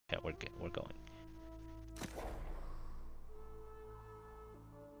Okay, we're good. We're going.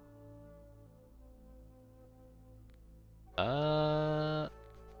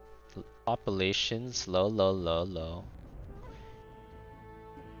 Populations low, low, low, low.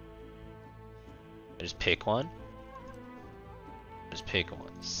 Just pick one. Just pick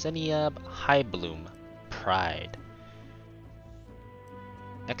one. Seniab, High Bloom, Pride,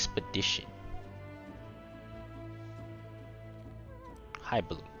 Expedition, High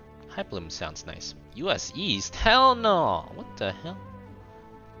Bloom. High Bloom sounds nice. US East? Hell no! What the hell?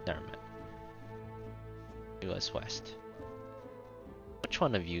 Never mind. US West. Which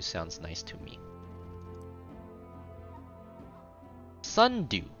one of you sounds nice to me?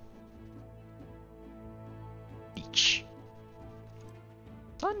 Sundew. Beach.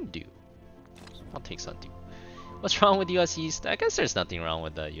 Sundew. I'll take Sundew. What's wrong with US East? I guess there's nothing wrong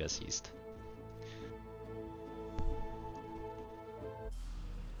with the US East.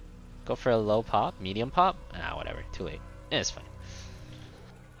 Go for a low pop? Medium pop? Ah, whatever. Too late. It's fine.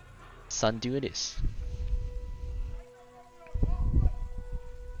 Sundew it is.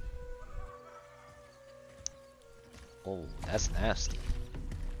 Oh, that's nasty.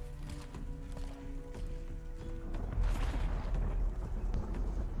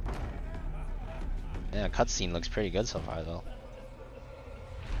 Yeah, cutscene looks pretty good so far though.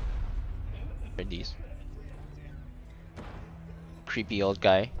 Pretty decent. Creepy old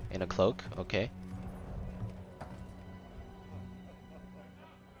guy in a cloak, okay.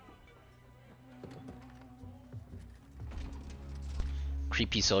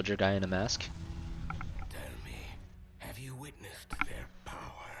 Creepy soldier guy in a mask. Tell me, have you witnessed their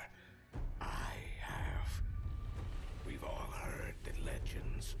power? I have. We've all heard the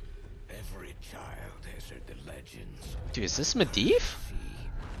legends. Every child has heard the legends. Dude, is this Medivh? See,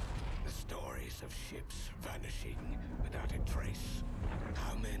 the stories of ships vanishing without a trace.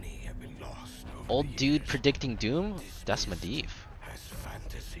 How many have been lost over Old the dude years? predicting doom? This That's gift Medivh. has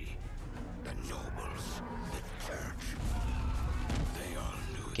fantasy. The nobles, the church. They all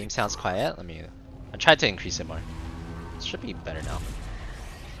knew Game the sounds truth. quiet. I tried to increase it more. It should be better now.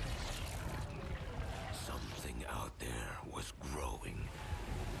 Something out there was growing.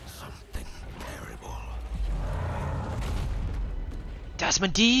 Something terrible. That's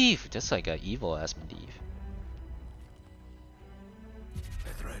Medivh! Just like an evil ass Medivh.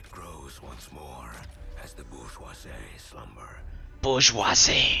 The threat grows once more as the bourgeoisie slumber.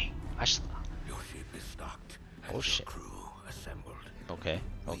 Bourgeoisie! Your ship is stocked and Oh, your shit. crew assembled. Okay,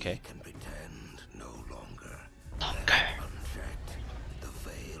 okay. We can pretend no longer. Longer. Unchecked, the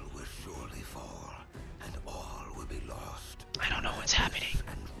veil will surely fall, and all will be lost. I don't know what's happening.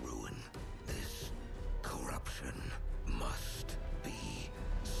 And ruin. This corruption must be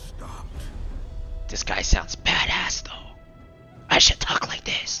stopped. This guy sounds badass though. I should talk like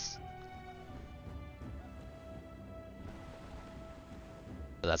this.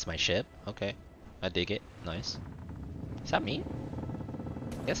 So that's my ship. Okay. I dig it. Nice. Is that me?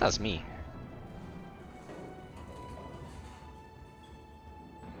 I guess that's me.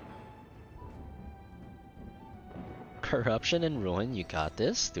 Corruption and ruin, you got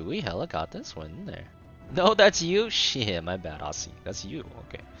this? Do we hella got this? We're in there. No, that's you? Shit, my bad, Aussie. That's you.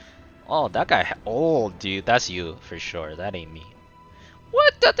 Okay. Oh, that guy. Oh, dude, that's you for sure. That ain't me.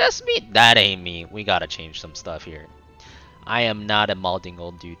 What? That's me? That ain't me. We gotta change some stuff here. I am not a molding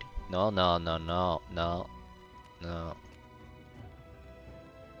old dude. No, no, no, no, no, no.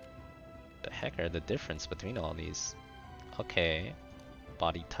 The heck are the difference between all these? Okay.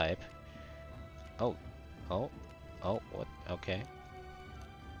 Body type. Oh. Oh. Oh, what? Okay.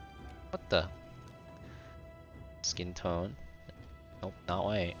 What the? Skin tone. Nope, not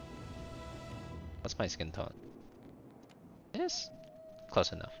white. What's my skin tone? This?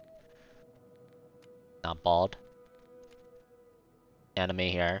 Close enough. Not bald. Anime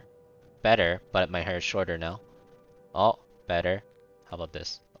hair. Better, but my hair is shorter now. Oh, better. How about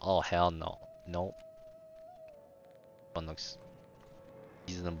this? Oh, hell no. Nope. One looks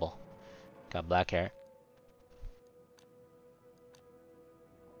reasonable. Got black hair.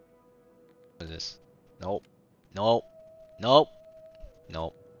 What is this? Nope. Nope. Nope.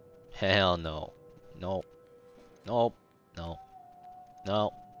 Nope. Hell no. Nope. Nope. No.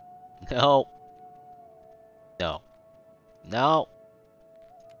 No. No. No. No.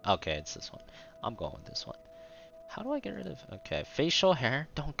 Okay, it's this one. I'm going with this one. How do I get rid of... Okay, facial hair?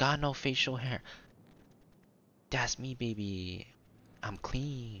 Don't got no facial hair. That's me, baby. I'm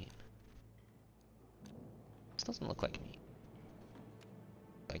clean. This doesn't look like me.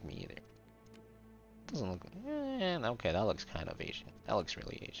 Like me either. Doesn't look... okay, that looks kind of Asian. That looks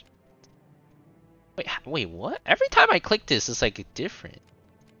really Asian. Wait, wait, what? Every time I click this, it's like different.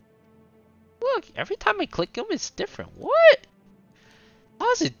 fuck? Every time I click him, it's different. What?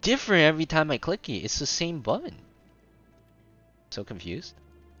 How is it different every time I click it? It's the same button. So confused.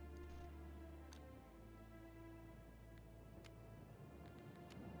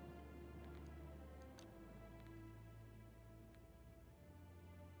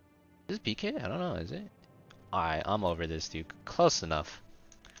 Is this PK? I don't know, is it? Alright, I'm over this, dude. Close enough.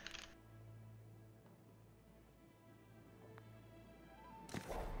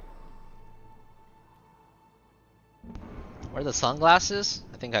 Where are the sunglasses?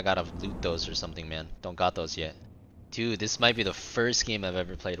 I think I gotta loot those or something, man. Don't got those yet. Dude, this might be the first game I've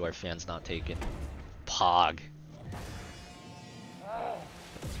ever played where fans not taken. Pog.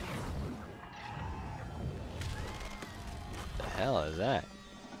 The hell is that?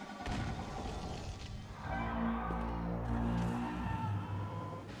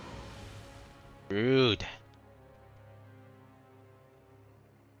 Rude.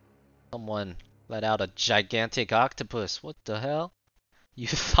 Someone let out a gigantic octopus. What the hell? You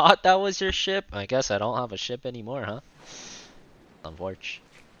thought that was your ship? I guess I don't have a ship anymore, huh? Unfortunate.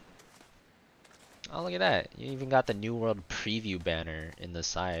 Oh, look at that. You even got the New World preview banner in the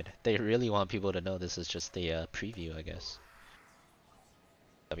side. They really want people to know this is just the preview, I guess.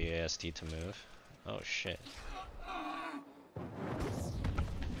 WASD to move. Oh, shit.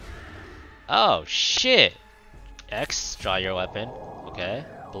 Oh, shit! X, draw your weapon. Okay.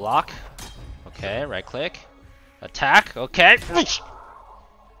 Block. Okay, right click. Attack. Okay.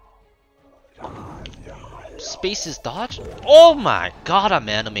 Space is dodge? Oh my god, I'm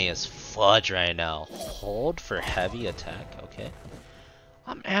anime as fudge right now. Hold for heavy attack, okay.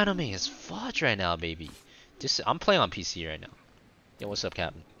 I'm anime as fudge right now, baby. I'm playing on PC right now. Yo, what's up,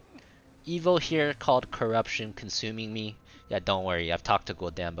 Captain? Evil here called corruption consuming me. Yeah, don't worry. I've talked to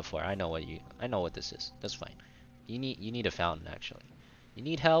Godan before. I know what this is. That's fine. You need a fountain actually. You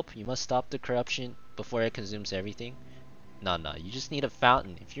need help. You must stop the corruption before it consumes everything. No, you just need a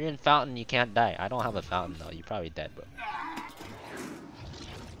fountain. If you're in fountain, you can't die. I don't have a fountain though. You're probably dead, bro.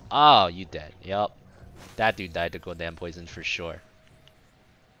 Oh, you dead. Yup. That dude died to Godan poison for sure.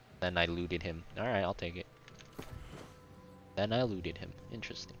 Then I looted him. Alright, I'll take it. Then I looted him.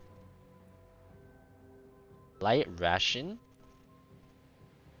 Interesting. Light ration?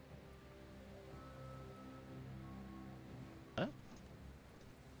 Huh?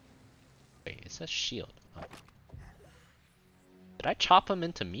 Wait, it says shield. Oh. Did I chop him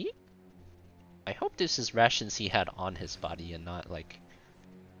into meat? I hope this is rations he had on his body and not like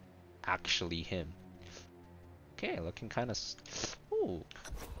actually him. Okay, looking kind of. Ooh,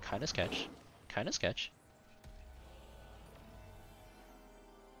 kind of sketch. Kind of sketch.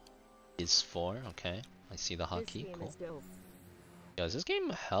 Is 4, okay. I see the hotkey, cool. Yo, is this game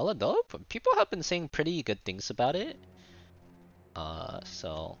hella dope? People have been saying pretty good things about it.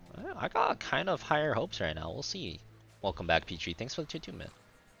 So I got kind of higher hopes right now. We'll see. Welcome back, Petrie. Thanks for the 2-2, man.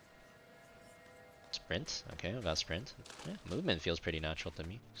 Sprint, okay, we got sprint. Yeah, movement feels pretty natural to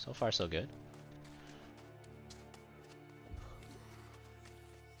me. So far, so good.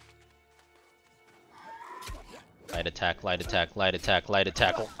 Light attack, light attack, light attack, light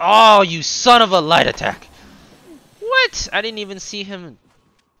attack. Oh, you son of a light attack! What? I didn't even see him.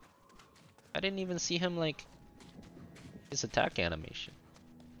 Like his attack animation.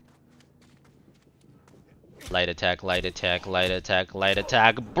 Light attack, light attack, light attack, light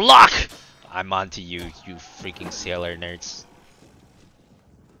attack. Block! I'm onto you, you freaking sailor nerds.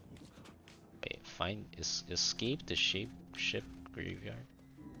 Wait, escape the ship graveyard.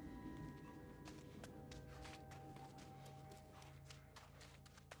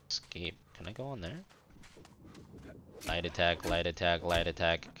 Escape. Can I go on there? Light attack, light attack, light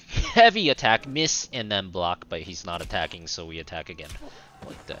attack. Heavy attack, miss, and then block, but he's not attacking, so we attack again.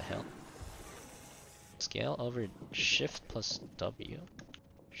 What the hell? Scale over shift plus W.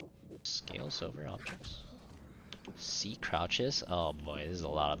 Scales over objects. C crouches. Oh boy, this is a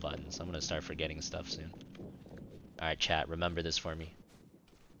lot of buttons. I'm gonna start forgetting stuff soon. Alright, chat, remember this for me.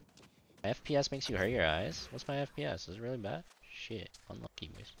 FPS makes you hurt your eyes? What's my FPS? Is it really bad? Shit, unlucky,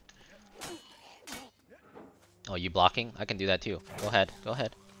 boys. Oh, you blocking? I can do that too. Go ahead, go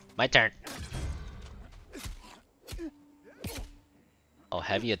ahead. My turn. Oh,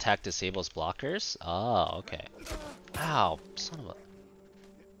 heavy attack disables blockers? Oh, okay. Ow, son of a...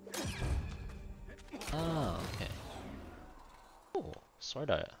 Oh, okay. Ooh,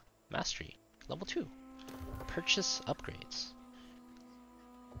 sorta mastery. Level 2. Purchase upgrades.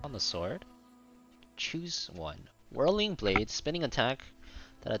 On the sword, choose one. Whirling blade, spinning attack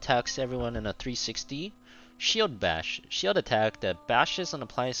that attacks everyone in a 360. Shield bash, shield attack that bashes and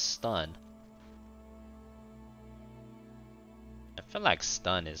applies stun. I feel like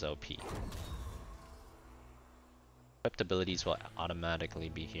stun is OP. Equipped abilities will automatically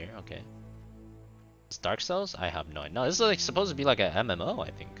be here. Okay. It's Dark Souls? I have no idea. No, this is like supposed to be like an MMO,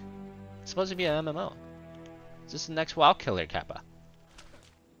 I think. It's supposed to be an MMO. Is this the next WoW killer, Kappa?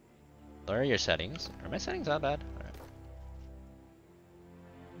 Lower your settings. Are my settings that bad? Alright.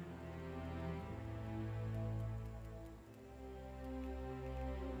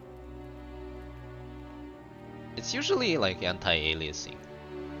 It's usually like anti-aliasing.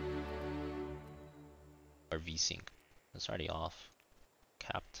 Or VSync. It's already off.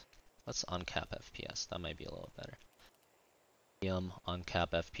 Capped. Let's uncap FPS. That might be a little better.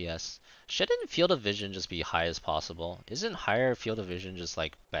 Uncap FPS. Shouldn't field of vision just be high as possible? Isn't higher field of vision just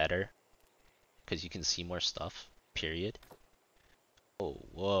like better? Because you can see more stuff. Period. Oh,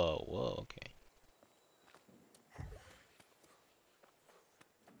 whoa, whoa, okay.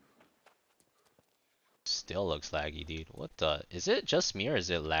 Still looks laggy, dude. What the? Is it just me or is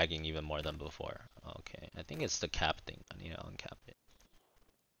it lagging even more than before? Okay, I think it's the cap thing. I need to uncap it.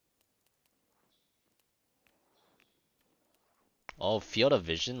 Oh, field of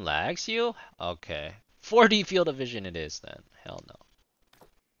vision lags you? Okay. 40 field of vision it is then. Hell no.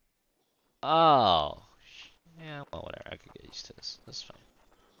 Oh. Yeah, well, whatever. I could get used to this. That's fine.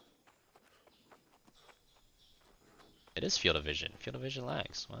 It is field of vision. Field of vision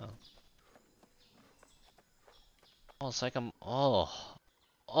lags. Wow. Oh, it's like I'm. Oh.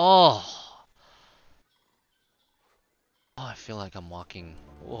 Oh. Oh, I feel like I'm walking.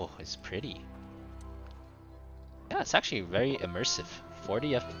 Oh, it's pretty. Yeah, it's actually very immersive.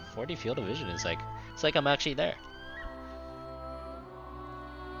 40 field of vision is like, it's like I'm actually there.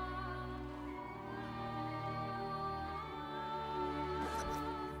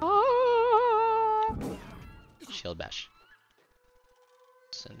 Shield bash.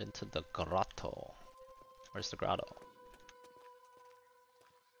 Send into the grotto. Where's the grotto?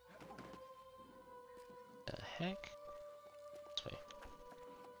 The heck? This way.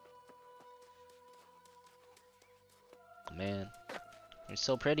 Oh man, you're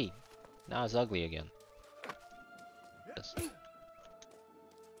so pretty. Now it's ugly again. Yes.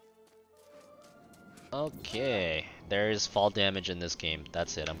 Okay, there is fall damage in this game.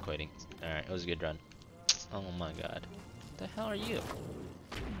 That's it, I'm quitting. Alright, it was a good run. Oh my god. What the hell are you?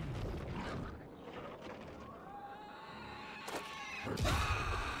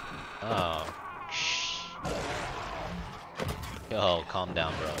 Oh. Shh. Yo, calm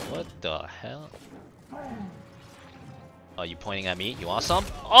down, bro. What the hell? Oh, you pointing at me? You want some?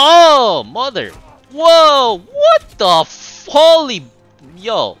 Oh, mother! Whoa! What the holy?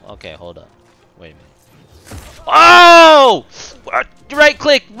 Yo. Okay, hold up. Wait a minute. Oh! Right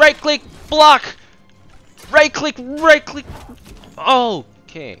click, block. Right click. Oh,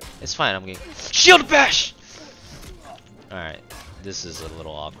 okay. It's fine. I'm getting shield bash. All right. This is a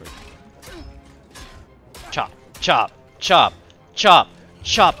little awkward. Chop. Chop.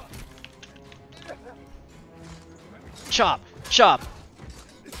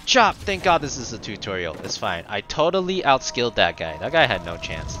 Thank God this is a tutorial. It's fine. I totally outskilled that guy. That guy had no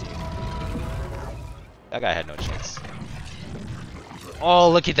chance, dude. That guy had no chance.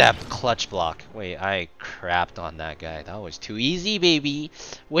 Oh, look at that clutch block. Wait, I crapped on that guy. That was too easy, baby.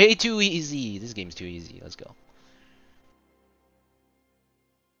 Way too easy. This game's too easy. Let's go.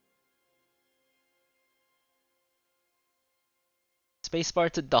 Spacebar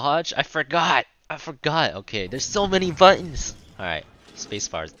to dodge? I forgot. Okay, there's so many buttons. Alright,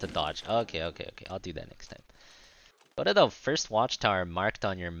 spacebar to dodge. Okay. I'll do that next time. Go to the first watchtower marked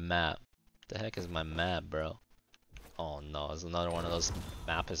on your map. The heck is my map, bro? Oh no, it's another one of those.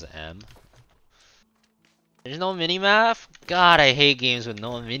 Map is M. There's no minimap? God, I hate games with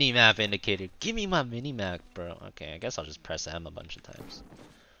no minimap indicator. Give me my minimap, bro. Okay, I guess I'll just press M a bunch of times.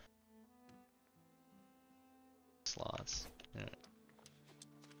 Slots. Yeah.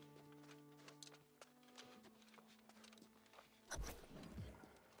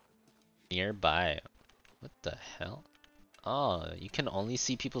 Nearby. What the hell? Oh, you can only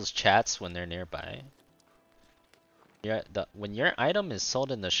see people's chats when they're nearby. When your item is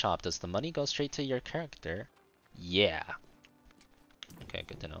sold in the shop, does the money go straight to your character? Yeah. Okay,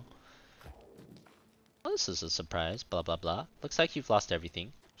 good to know. Well, this is a surprise. Blah blah blah. Looks like you've lost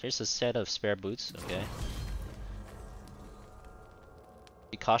everything. Here's a set of spare boots. Okay.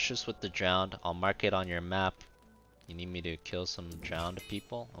 Be cautious with the drowned. I'll mark it on your map. You need me to kill some drowned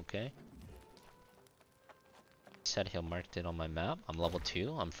people? Okay. He said he'll mark it on my map. I'm level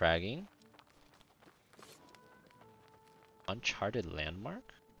 2. I'm fragging. Uncharted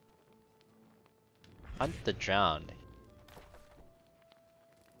landmark? Hunt the drowned.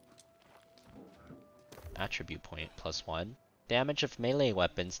 Attribute point +1. Damage of melee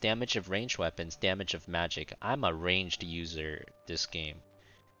weapons, damage of ranged weapons, damage of magic. I'm a ranged user this game.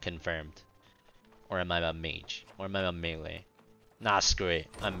 Confirmed. Or am I a mage? Or am I a melee? Nah, screw it.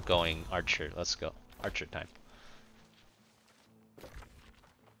 I'm going archer. Let's go. Archer time.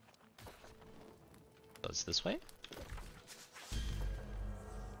 Goes this way?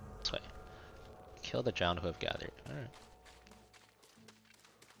 This way. Kill the drowned who have gathered. Alright.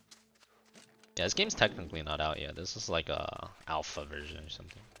 Yeah, this game's technically not out yet. This is like a alpha version or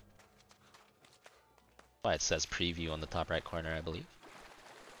something. Why it says preview on the top right corner, I believe.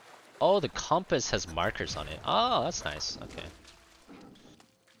 Oh, the compass has markers on it. Oh, that's nice. Okay.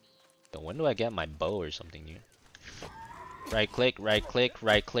 So when do I get my bow or something new? Right click, right click,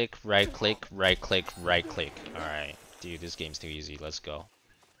 right click, right click, right click, right click. Alright. Dude, this game's too easy. Let's go.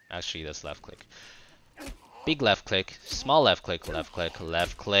 Actually, that's left click. Big left click, small left click, left click,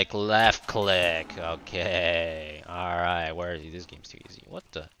 left click, left click. Okay. Alright, where is he? This game's too easy. What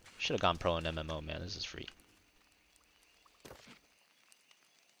the? Should have gone pro in MMO, man. This is free.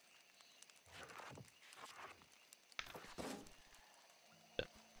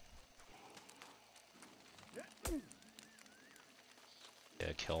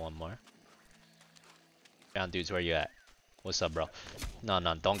 Yeah, kill one more. Down dudes, where you at? What's up, bro? No,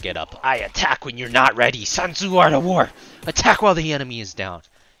 don't get up. I attack when you're not ready. Sun Tzu Art of War. Attack while the enemy is down.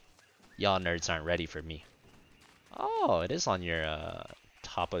 Y'all nerds aren't ready for me. Oh, it is on your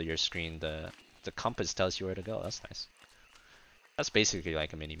top of your screen. The compass tells you where to go. That's nice. That's basically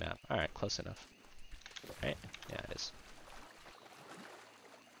like a mini map. All right, close enough. Right? Yeah, it is.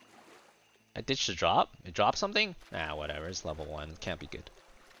 I ditched the drop. It dropped something? Nah, whatever. It's level 1. It can't be good.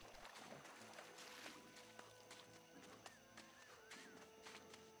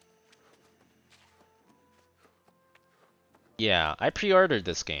 Yeah, I pre-ordered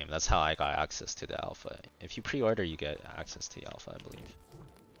this game. That's how I got access to the alpha. If you pre-order, you get access to the alpha, I believe.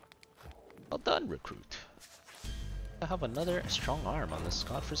 Well done, recruit. I have another strong arm on this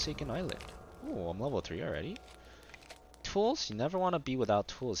godforsaken island. Ooh, I'm level 3 already. Tools? You never want to be without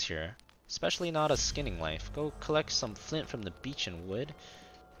tools here. Especially not a skinning knife. Go collect some flint from the beach and wood.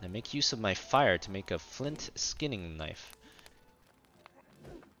 And make use of my fire to make a flint skinning knife.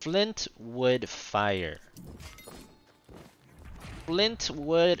 Flint, wood, fire. Flint,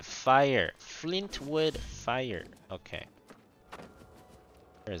 wood, fire. Flint, wood, fire. Okay.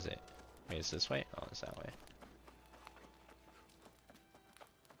 Where is it? Wait, is this way? Oh, it's that way.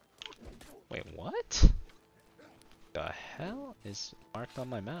 Wait, what? The hell is marked on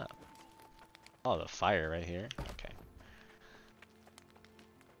my map? Oh, the fire right here. Okay.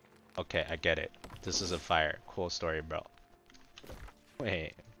 Okay, I get it. This is a fire. Cool story, bro.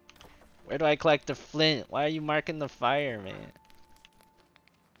 Wait. Where do I collect the flint? Why are you marking the fire, man?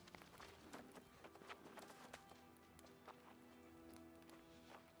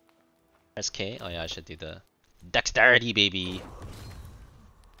 SK? Oh yeah, I should do the dexterity, baby.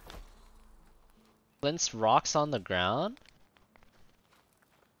 Flint's rocks on the ground?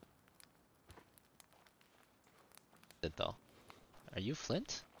 It though. Are you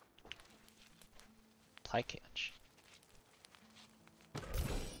Flint? Apply catch.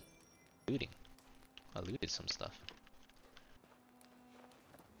 Looting. I looted some stuff.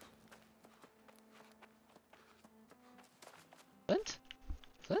 Flint?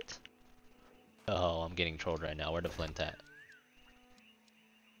 Flint? Oh, I'm getting trolled right now. Where the flint at?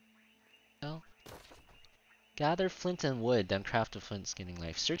 No. Gather flint and wood, then craft a flint skinning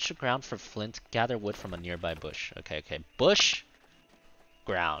knife. Search the ground for flint. Gather wood from a nearby bush. Okay, okay. Bush.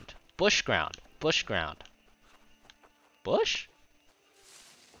 Ground. Bush ground. Bush ground. Bush?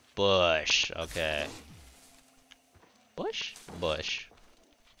 Bush. Okay. Bush? Bush.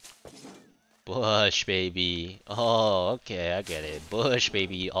 Bush, baby. Oh, okay, I get it. Bush,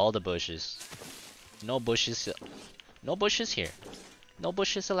 baby. All the bushes. No bushes. No bushes here. No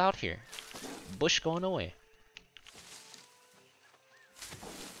bushes allowed here. Bush going away.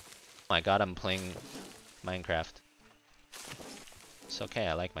 Oh my god, I'm playing Minecraft. It's okay,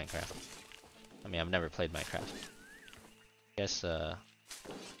 I like Minecraft. I mean, I've never played Minecraft. Guess,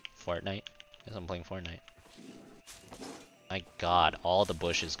 Fortnite. Guess I'm playing Fortnite. My god, all the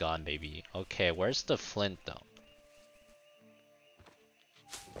bush is gone, baby. Okay, where's the flint, though?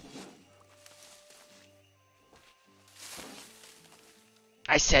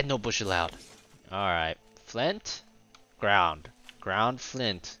 I said no bush allowed. Alright, flint, ground. Ground,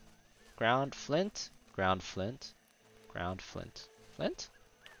 flint. Ground, flint. Ground, flint. Ground, flint. Flint?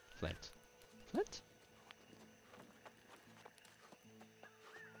 Flint. Flint?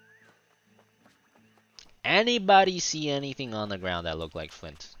 Anybody see anything on the ground that looked like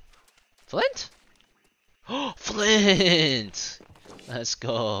flint? Flint? Flint! Let's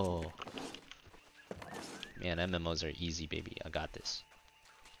go. Man, MMOs are easy, baby. I got this.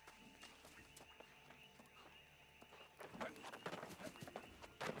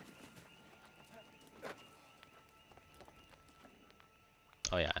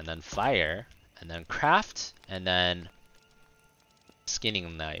 Oh yeah, and then fire, and then craft, and then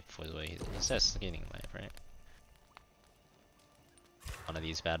skinning knife was what he says. Skinning knife, right? One of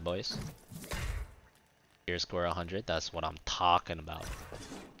these bad boys. Gear score 100. That's what I'm talking about.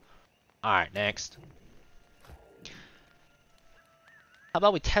 All right, next. How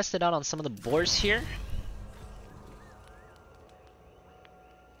about we test it out on some of the boars here?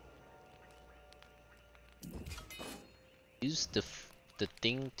 Use the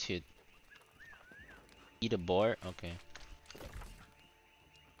thing to eat a boar. Okay.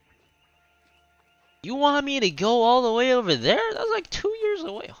 You want me to go all the way over there? That's like 2 years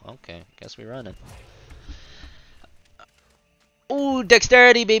away. Okay, guess we run it. Ooh,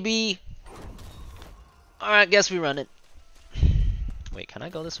 dexterity, baby. All right, guess we run it. Wait, can I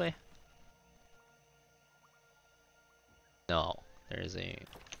go this way? No, there is a.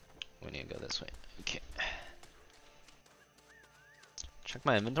 We need to go this way. Okay. Check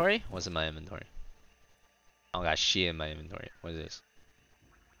my inventory. What's in my inventory? I don't got shit in my inventory. What is this?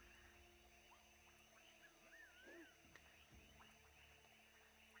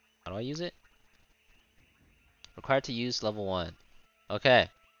 How do I use it? Required to use level 1. Okay.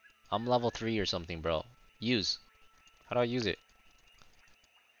 I'm level 3 or something, bro. Use. How do I use it?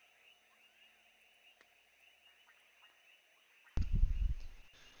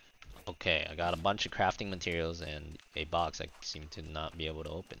 Okay, I got a bunch of crafting materials and a box I seem to not be able to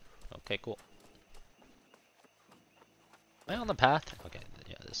open. Okay, cool. Am I on the path? Okay,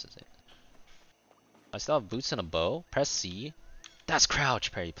 yeah, this is it. I still have boots and a bow. Press C. That's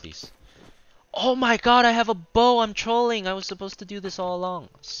crouch, parry, please. Oh my god, I have a bow! I'm trolling! I was supposed to do this all along.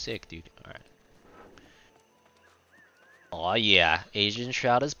 Sick, dude. Alright. Oh yeah, Asian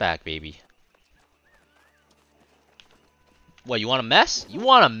Shroud is back, baby. What, you want a mess? You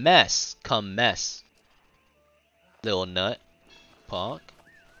want a mess? Come mess. Little nut. Punk.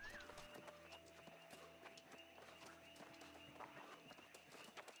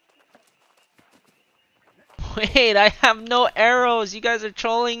 Wait, I have no arrows! You guys are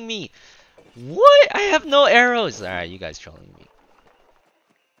trolling me! What? I have no arrows! Alright, you guys trolling me.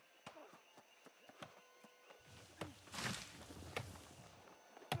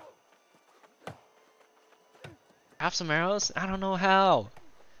 Have some arrows? I don't know how.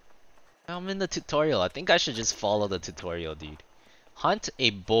 I'm in the tutorial. I think I should just follow the tutorial, dude. Hunt a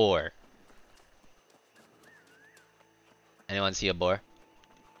boar. Anyone see a boar?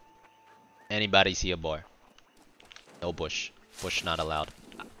 Anybody see a boar? No bush. Bush not allowed.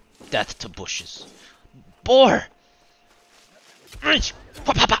 Death to bushes. Boar!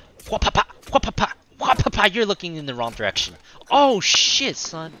 You're looking in the wrong direction. Oh shit,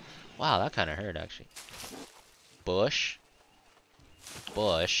 son. Wow, that kind of hurt actually. Bush.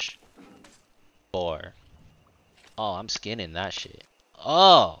 Bush. Boar. Oh, I'm skinning that shit.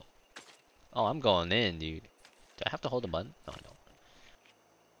 Oh! Oh, I'm going in, dude. Do I have to hold the button? No, I don't.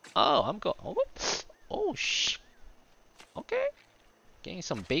 Oh, I'm going. Oh, oh shh. Okay. Getting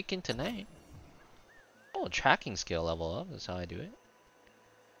some bacon tonight. Oh, tracking skill level up. That's how I do it.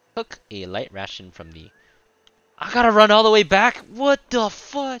 Cook a light ration from the. I gotta run all the way back? What the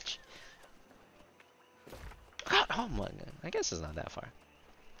fudge? God, oh my god. I guess it's not that far.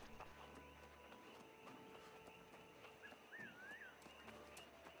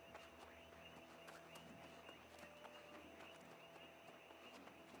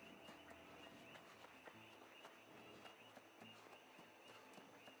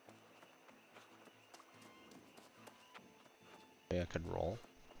 Maybe I could roll.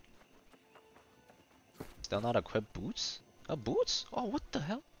 Still not equipped boots? Oh, boots? Oh, what the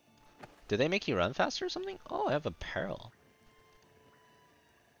hell? Did they make you run faster or something? Oh, I have apparel.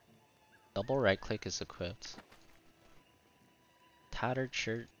 Double right click is equipped. Tattered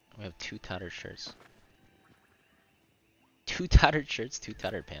shirt. We have 2 tattered shirts. 2 tattered shirts, 2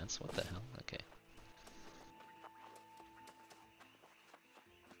 tattered pants. What the hell? Okay.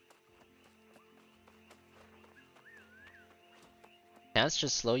 Pants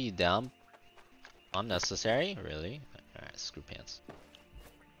just slow you down. Unnecessary? Really? Alright, screw pants.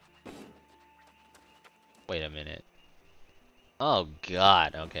 Wait a minute. Oh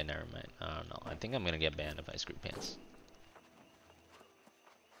god. Okay, never mind. I don't know. I think I'm gonna get banned if I screw pants.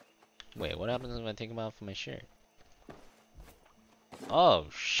 Wait, what happens if I take them off my shirt? Oh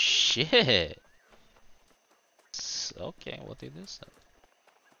shit. Okay, we'll do this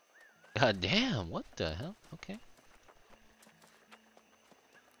then. God damn, what the hell? Okay.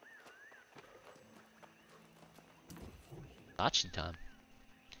 Dachi time.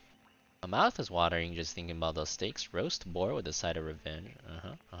 My mouth is watering just thinking about those steaks. Roast boar with a side of revenge.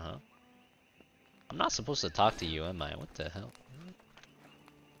 I'm not supposed to talk to you, am I? What the hell?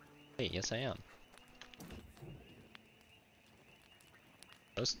 Wait, yes I am.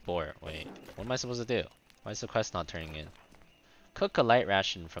 Roast boar. Wait, what am I supposed to do? Why is the quest not turning in? Cook a light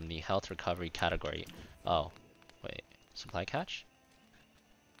ration from the health recovery category. Oh, wait. Supply catch?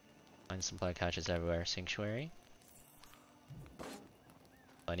 Find supply catches everywhere. Sanctuary?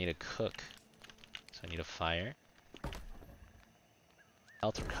 I need a cook. So I need a fire.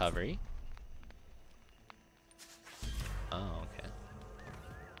 Health recovery. Oh, okay.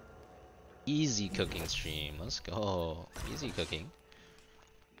 Easy cooking stream. Let's go. Easy cooking.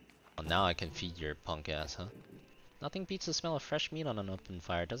 Well, now I can feed your punk ass, huh? Nothing beats the smell of fresh meat on an open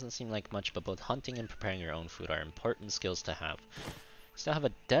fire. Doesn't seem like much, but both hunting and preparing your own food are important skills to have. Still have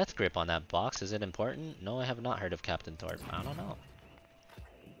a death grip on that box. Is it important? No, I have not heard of Captain Thorpe. I don't know.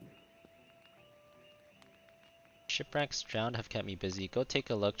 Shipwrecks drowned have kept me busy. Go take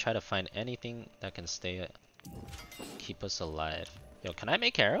a look. Try to find anything that can keep us alive. Yo, can I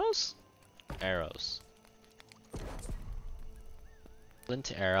make arrows? Arrows.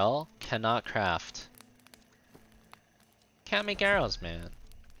 Flint arrow. Cannot craft. Can't make arrows, man.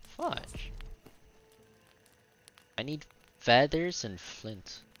 Fudge. I need feathers and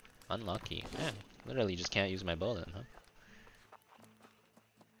flint. Unlucky. Man, literally just can't use my bow then, huh?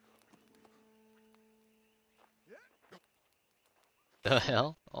 The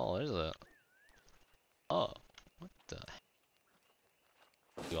hell? Oh, there's a... Oh, what the...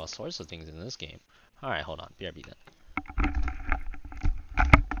 Do all sorts of things in this game. Alright, hold on. BRB then.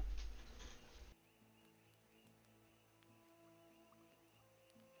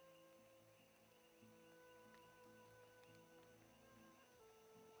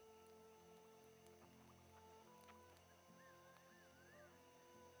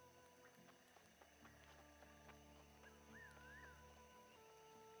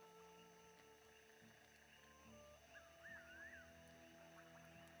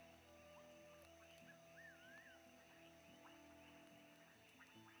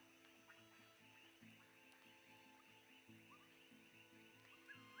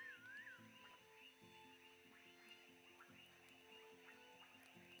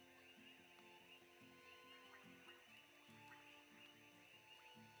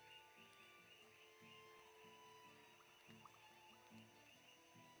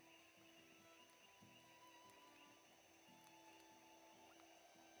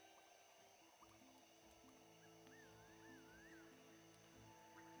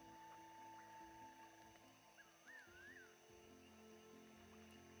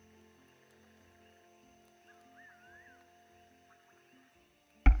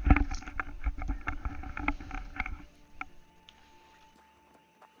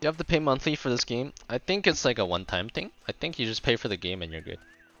 You have to pay monthly for this game. I think it's like a one-time thing. I think you just pay for the game and you're good.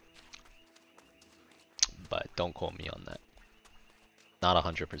 But don't quote me on that. Not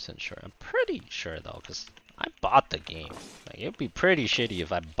 100% sure. I'm pretty sure though, because I bought the game. Like, it'd be pretty shitty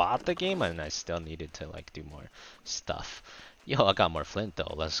if I bought the game and I still needed to like do more stuff. Yo, I got more flint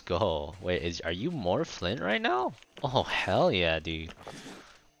though. Let's go. Wait, are you more flint right now? Oh hell yeah, dude.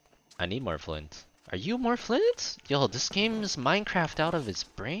 I need more flint. Are you more flint? Yo, this game is Minecraft out of its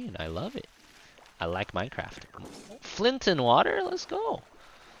brain. I love it. I like Minecraft. Flint and water? Let's go.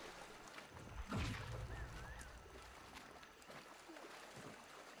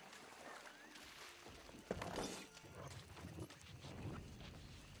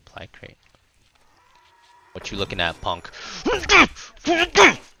 Supply crate. What you looking at, punk?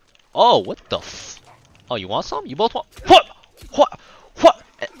 Oh, what the f... Oh, you want some? You both want... What? What? What?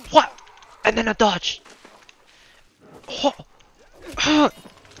 What? And then a dodge. Oh,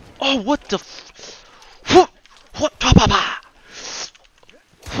 oh what the f... What? What?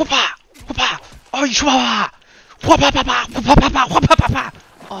 Oh, you...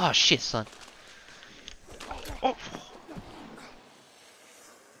 Oh, shit, son. Oh.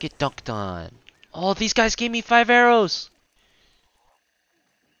 Get dunked on. Oh, these guys gave me 5 arrows.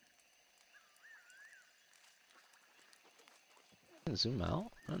 You can zoom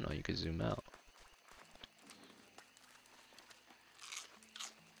out? I don't know, you could zoom out.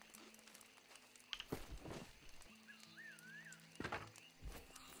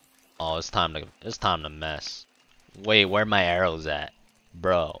 Oh, it's time to mess. Wait, where my arrows at?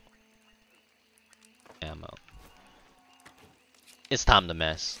 Bro. Ammo. It's time to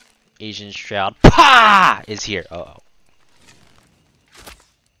mess. Asian Shroud is here. Uh oh.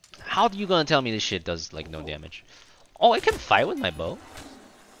 How are you gonna tell me this shit does like no damage? Oh, I can fight with my bow.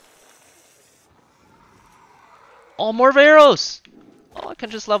 Oh, more arrows! Oh, I can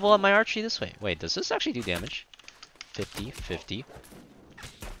just level up my archery this way. Wait, does this actually do damage? 50, 50.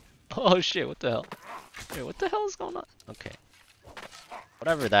 Oh shit, what the hell? Wait, what the hell is going on? Okay.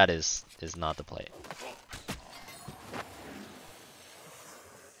 Whatever that is not the play.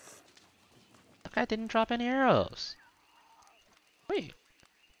 That guy didn't drop any arrows. Wait.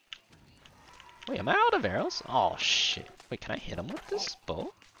 Wait, am I out of arrows? Oh shit. Wait, can I hit him with this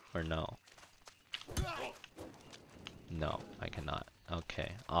bow? Or no? No, I cannot.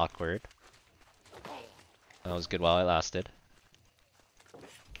 Okay, awkward. That was good while it lasted.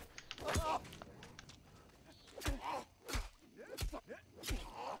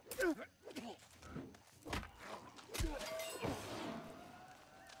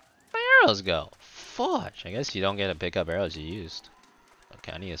 My arrows go. Fudge. I guess you don't get to pick up arrows you used.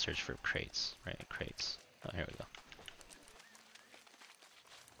 Okay, I need to search for crates. Right, crates. Oh, here we go.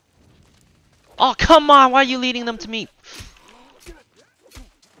 Oh, come on! Why are you leading them to me?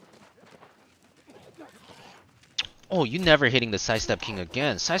 Oh, you never hitting the sidestep king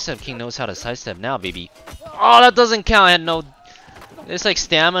again. Sidestep king knows how to sidestep now, baby. Oh, that doesn't count. I had no... There's like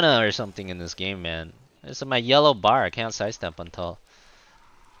stamina or something in this game, man. This is my yellow bar. I can't sidestep until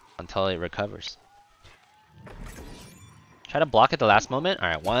it recovers. Try to block at the last moment.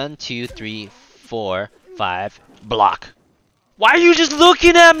 Alright, 1, 2, 3, 4, 5. Block. Why are you just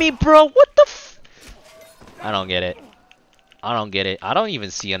looking at me, bro? What the f... I don't get it. I don't get it. I don't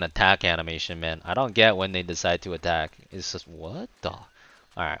even see an attack animation, man. I don't get when they decide to attack. It's just, what the...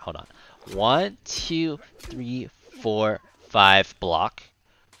 Alright, hold on. 1, 2, 3, 4, 5. Block.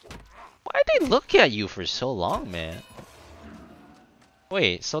 Why'd they look at you for so long, man?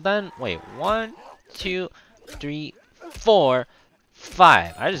 Wait, so then... Wait, 1, 2, 3, 4,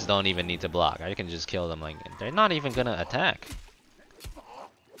 5. I just don't even need to block. I can just kill them. Like, they're not even gonna attack.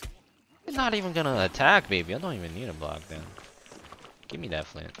 They're not even gonna attack, baby. I don't even need a block then. Give me that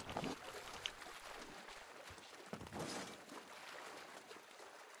flint.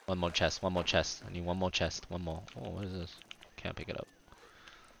 One more chest, one more chest. I need one more chest, one more. Oh, what is this? Can't pick it up.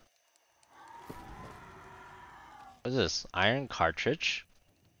 What is this? Iron cartridge?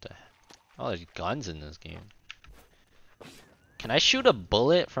 Oh, there's guns in this game. Can I shoot a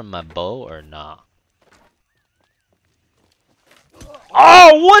bullet from my bow or not?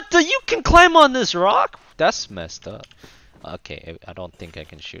 Oh, what the? You can climb on this rock? That's messed up. Okay, I don't think I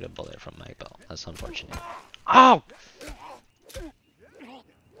can shoot a bullet from my bow. That's unfortunate. Oh!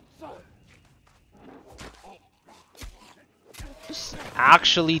 This is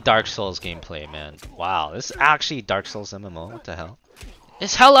actually Dark Souls gameplay, man. Wow, this is actually Dark Souls MMO. What the hell?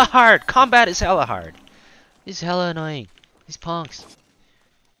 It's hella hard! Combat is hella hard. It's hella annoying. These punks.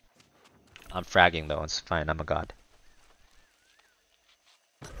 I'm fragging though, it's fine, I'm a god.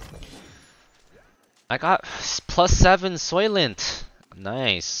 I got +7 Soylent.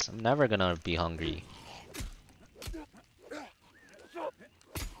 Nice. I'm never gonna be hungry.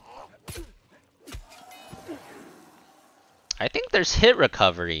 I think there's hit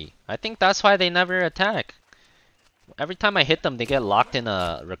recovery. I think that's why they never attack. Every time I hit them, they get locked in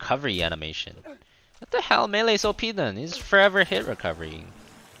a recovery animation. What the hell? Melee's OP then. He's forever hit recovery.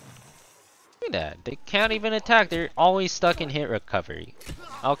 Look at that. They can't even attack. They're always stuck in hit recovery.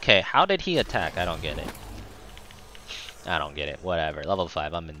 Okay, how did he attack? I don't get it. I don't get it. Whatever. Level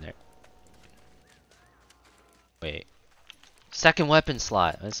 5. I'm in there. Wait. Second weapon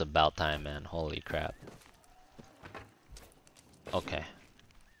slot. It's about time, man. Holy crap. Okay.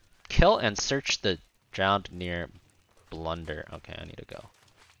 Kill and search the drowned near blunder. Okay, I need to go.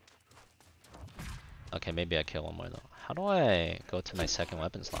 Okay, maybe I kill one more though. How do I go to my second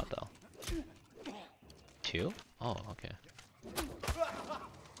weapon slot though? 2? Oh, okay.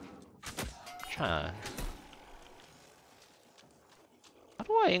 How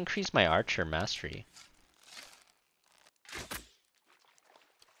do I increase my archer mastery?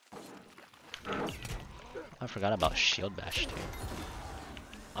 I forgot about shield bash too.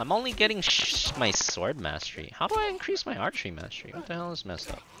 I'm only getting my sword mastery. How do I increase my archery mastery? What the hell is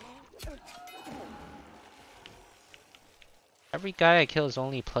messed up? Every guy I kill is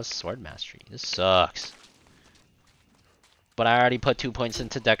only plus sword mastery. This sucks. But I already put 2 points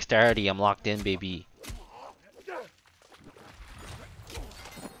into dexterity. I'm locked in, baby.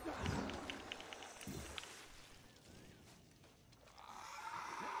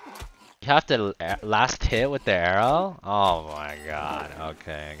 You have to last hit with the arrow? Oh my god.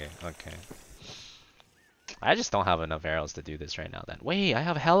 Okay. I just don't have enough arrows to do this right now then. Wait, I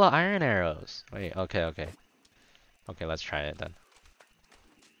have hella iron arrows. Wait, okay. Okay, let's try it then.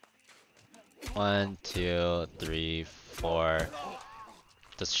 1, 2, 3, 4.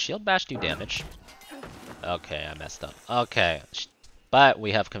 Does shield bash do damage? Okay, I messed up. Okay, but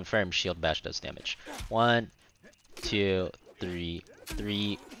we have confirmed shield bash does damage. 1, 2, 3,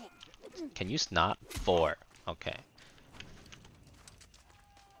 3. Can you not? 4. Okay.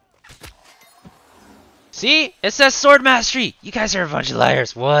 See? It says sword mastery! You guys are a bunch of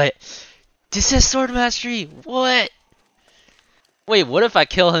liars. What? This says sword mastery. What? Wait, what if I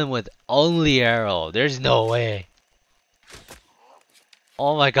kill him with only arrow? There's no way.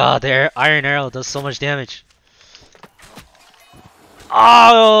 Oh my god, the iron arrow does so much damage.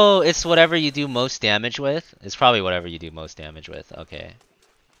 Oh, it's whatever you do most damage with. It's probably whatever you do most damage with. Okay.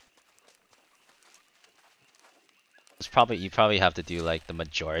 It's probably you probably have to do like the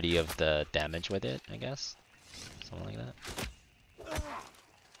majority of the damage with it, I guess. Something like that.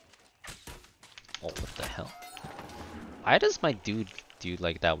 Oh, what the hell? Why does my dude do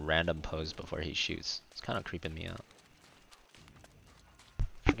like that random pose before he shoots? It's kind of creeping me out.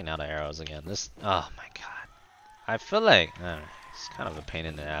 Freaking out of arrows again. This. Oh my god. I feel like it's kind of a pain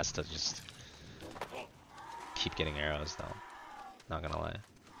in the ass to just keep getting arrows though. Not gonna lie.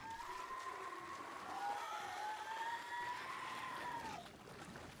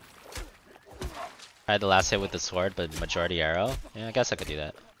 I had the last hit with the sword, but majority arrow. Yeah, I guess I could do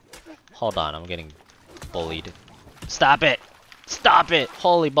that. Hold on, I'm getting bullied. Stop it! Stop it!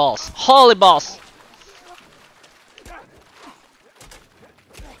 Holy balls! Holy balls!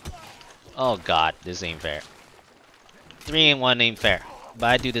 Oh god, this ain't fair. 3 and 1 ain't fair. But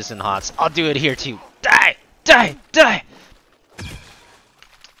I do this in HOTS. I'll do it here too. Die! Die! Die!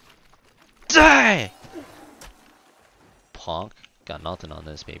 Die! Punk. Got nothing on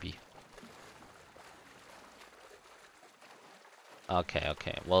this, baby. Okay,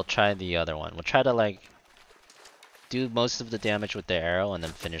 okay. We'll try the other one. We'll try to like do most of the damage with the arrow and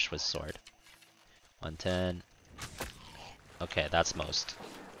then finish with sword. 110. Okay, that's most.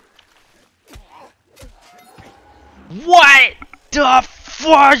 What the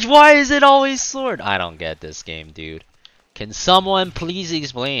fudge? Why is it always sword? I don't get this game, dude. Can someone please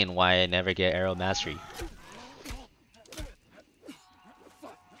explain why I never get arrow mastery?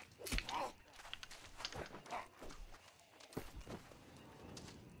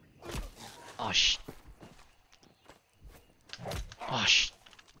 Oh sh. Oh sh.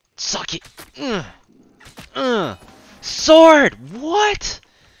 Suck it. Sword. What?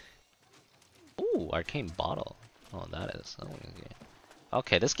 Ooh, arcane bottle. Oh, that is. Oh, okay.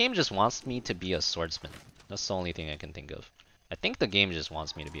 Okay, this game just wants me to be a swordsman. That's the only thing I can think of. I think the game just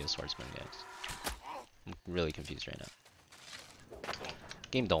wants me to be a swordsman, guys. I'm really confused right now.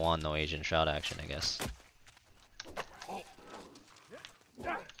 Game don't want no Asian shroud action, I guess.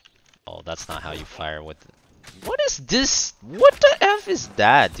 Oh, that's not how you fire with. What is this? What the F is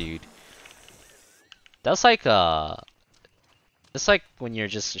that, dude? That's like it's like when you're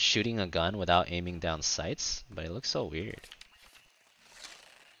just shooting a gun without aiming down sights, but it looks so weird.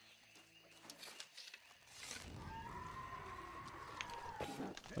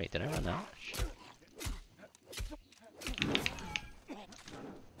 Wait, did I run out?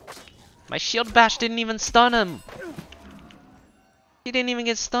 My shield bash didn't even stun him! He didn't even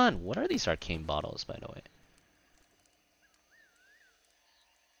get stunned. What are these arcane bottles, by the way?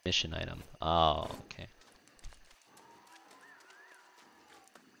 Mission item. Oh, okay.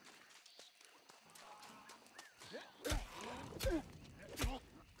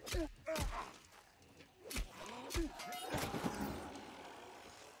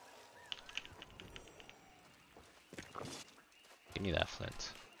 Give me that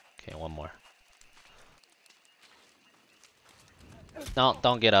flint. Okay, one more. No,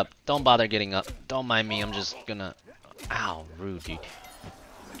 don't get up. Don't bother getting up. Don't mind me. I'm just gonna... Ow, rude, dude.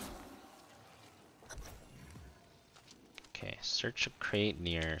 Okay, search a crate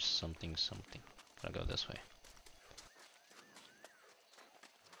near something something. Gotta go this way.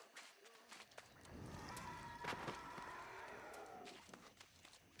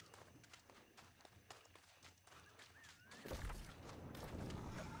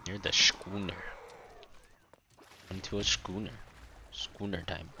 Near the schooner. Into a schooner. Schooner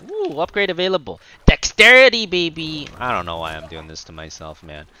time. Ooh, upgrade available. Dexterity, baby! I don't know why I'm doing this to myself,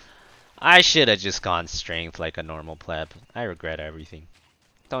 man. I should have just gone strength like a normal pleb. I regret everything.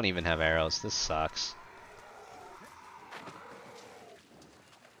 Don't even have arrows. This sucks.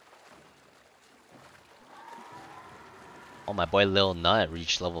 Oh, my boy Lil Nut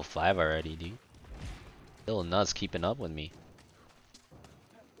reached level 5 already, dude. Lil Nut's keeping up with me.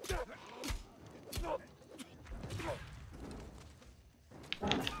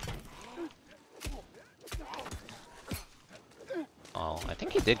 Oh, I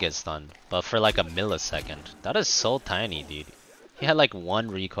think he did get stunned, but for like a millisecond. That is so tiny, dude. He had like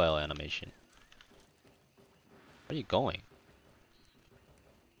one recoil animation. Where are you going?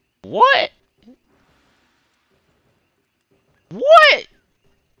 What? What?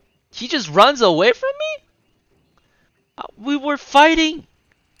 He just runs away from me? We were fighting.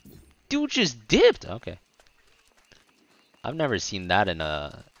 Dude just dipped. Okay. I've never seen that in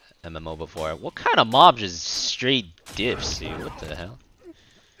a MMO before. What kind of mob just straight dips, dude? What the hell?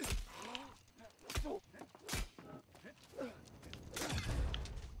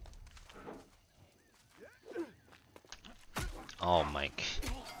 Oh my.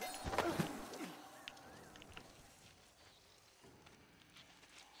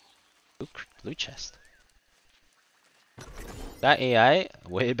 Loot chest. That AI,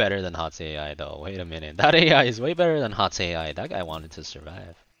 way better than HOTS AI though. Wait a minute. That AI is way better than HOTS AI. That guy wanted to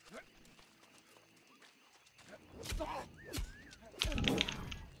survive.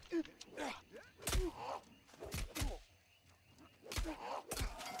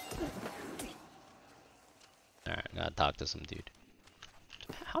 Alright, gotta talk to some dude.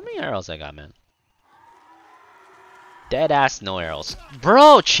 How many arrows I got, man? Dead ass no arrows.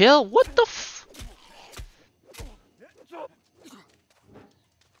 Bro, chill. What the f?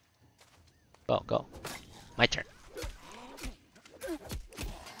 Go, go. My turn.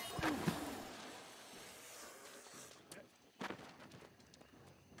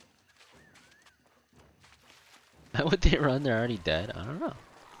 Why would they run? They're already dead. I don't know.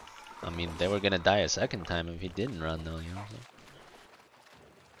 I mean, they were gonna die a second time if he didn't run, though. You know. So.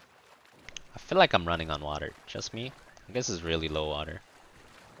 I feel like I'm running on water. Just me? I guess it's really low water.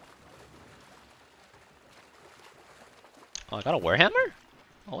 Oh, I got a warhammer?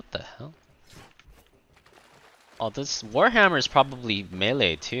 Oh, what the hell? Oh, this warhammer is probably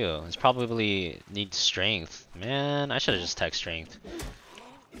melee too. It's probably needs strength. Man, I should have just tech strength.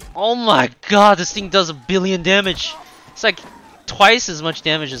 Oh my god, this thing does 1 billion damage. It's like twice as much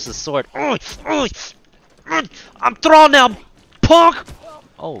damage as the sword. I'm thralled now, punk!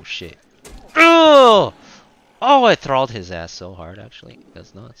 Oh shit. Oh, I thralled his ass so hard actually.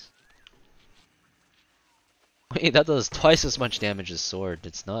 That's nuts. Wait, that does twice as much damage as sword.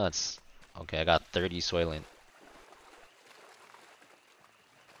 It's nuts. Okay, I got 30 Soylent.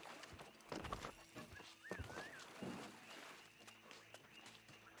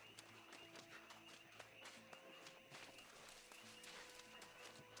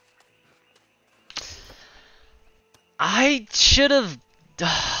 I should have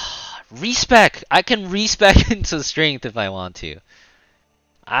respec. I can respec into strength if I want to.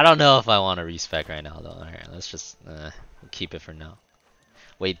 I don't know if I want to respec right now though. Alright, let's just keep it for now.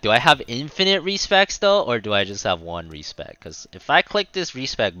 Wait, do I have infinite respecs though, or do I just have one respec? Because if I click this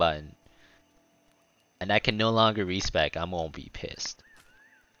respec button and I can no longer respec, I'm gonna be pissed.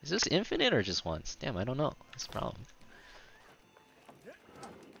 Is this infinite or just once? Damn, I don't know. That's the problem.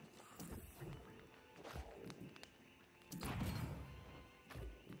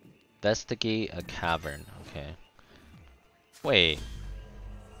 Investigate a cavern. Okay. Wait.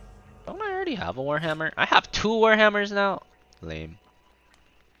 Don't I already have a warhammer? I have 2 warhammers now? Lame.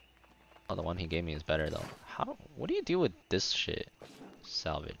 Oh, the one he gave me is better though. What do you do with this shit?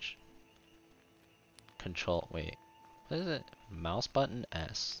 Salvage. Control, wait. What is it? Mouse button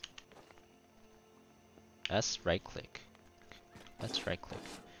S. S right click. Let's right click.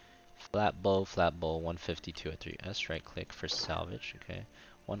 Flat bow, 152 or 3. S right click for salvage, okay.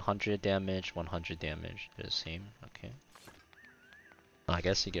 100 damage, 100 damage. They're the same, okay. I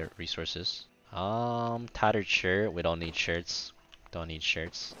guess you get resources. Tattered shirt. We don't need shirts. Don't need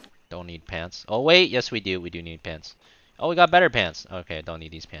shirts. Don't need pants. Oh wait, yes we do. We do need pants. Oh, we got better pants. Okay, don't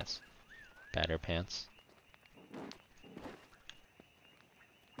need these pants. Better pants.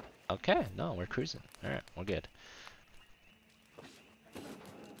 Okay, no, we're cruising. Alright, we're good.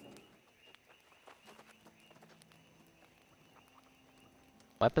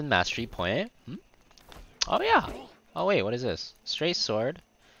 Weapon mastery point. Hmm? Oh yeah. Oh wait, what is this? Straight sword.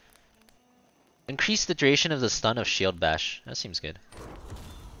 Increase the duration of the stun of shield bash. That seems good.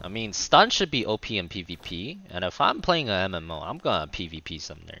 I mean, stun should be OP in PvP, and if I'm playing a MMO, I'm gonna PvP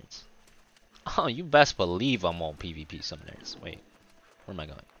some nerds. Oh, you best believe I'm gonna PvP some nerds. Wait, where am I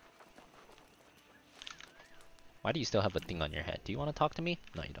going? Why do you still have a thing on your head? Do you want to talk to me?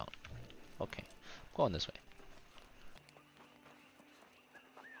 No, you don't. Okay, I'm going this way.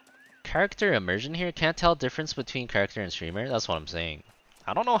 Character immersion here? Can't tell difference between character and streamer? That's what I'm saying.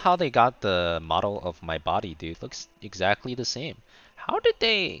 I don't know how they got the model of my body, dude. Looks exactly the same. How did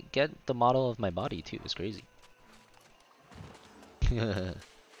they get the model of my body too? It's crazy.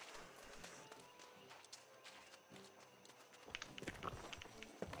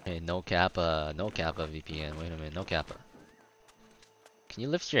 Hey, no kappa, no kappa VPN. Wait a minute, no kappa. Can you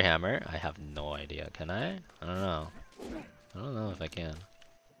lift your hammer? I have no idea. Can I? I don't know. I don't know if I can.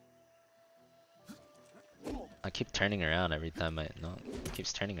 I keep turning around every time no, it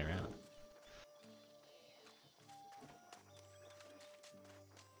keeps turning around.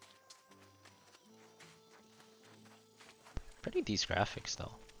 Pretty decent graphics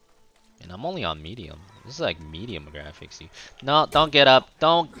though. And I'm only on medium. This is like medium graphics. No, don't get up.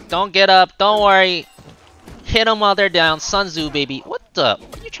 Don't get up. Don't worry. Hit them while they're down. Sun Tzu, baby. What the?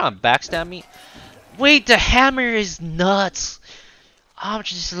 Are you trying to backstab me? Wait, the hammer is nuts. I'm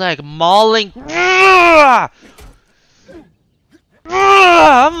just like mauling. I'm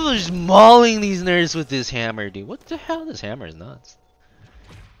just mauling these nerds with this hammer, dude. What the hell? This hammer is nuts.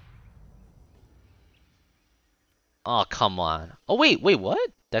 Oh, come on. Oh, wait,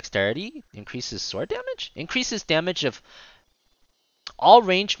 what? Dexterity increases sword damage? Increases damage of all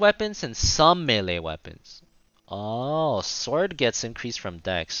ranged weapons and some melee weapons. Oh, sword gets increased from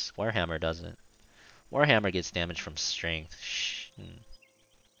dex. Warhammer doesn't. Warhammer gets damage from strength.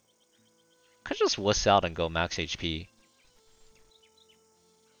 Could just wuss out and go max HP.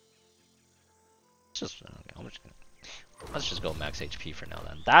 Let's just go max HP for now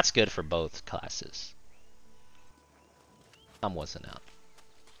then. That's good for both classes. I'm wussing out.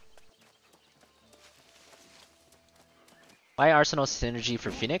 My Arsenal synergy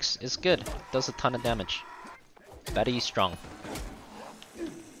for Phoenix is good. Does a ton of damage. Very strong.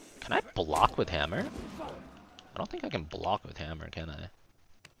 Can I block with hammer? I don't think I can block with hammer, can I?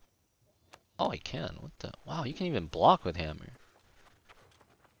 Oh, I can. What the? Wow, you can even block with hammer.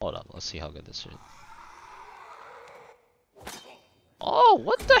 Hold up, let's see how good this is. Oh,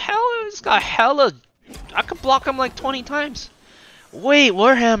 what the hell? It's got hella... I could block him like 20 times. Wait,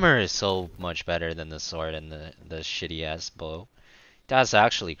 Warhammer is so much better than the sword and the shitty ass bow. That's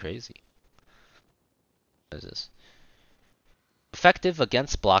actually crazy. What is this? Effective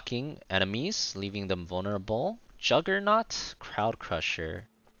against blocking enemies, leaving them vulnerable. Juggernaut, Crowd Crusher.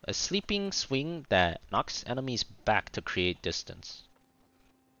 A sleeping swing that knocks enemies back to create distance.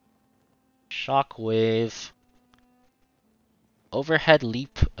 Shockwave. Overhead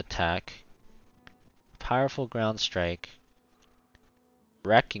leap attack. Powerful ground strike.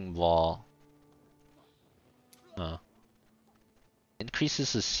 Wrecking ball.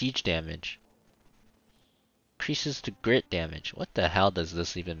 Increases the siege damage. Increases the grit damage. What the hell does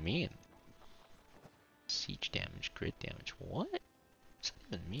this even mean? Siege damage, grit damage. What? What does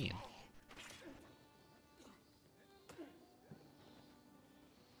that even mean?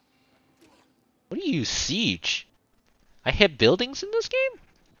 What do you use siege? I hit buildings in this game?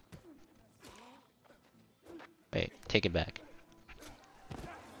 Wait, take it back.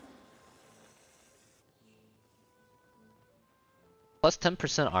 Plus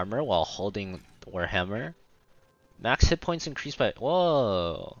 10% armor while holding Warhammer. Max hit points increased by...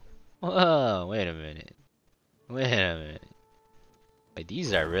 Whoa! Whoa, wait a minute. Wait a minute. Wait,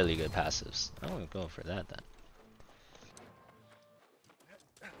 these are really good passives. I'm gonna go for that then.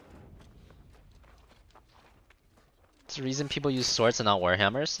 That's the reason people use swords and not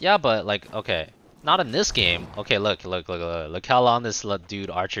warhammers? Yeah, but like, okay. Not in this game. Okay, look how long this dude,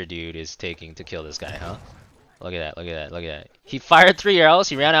 archer dude, is taking to kill this guy, huh? Look at that. He fired 3 arrows,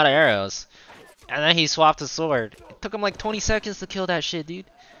 he ran out of arrows. And then he swapped a sword. It took him like 20 seconds to kill that shit, dude.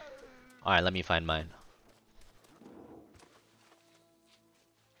 Alright, let me find mine.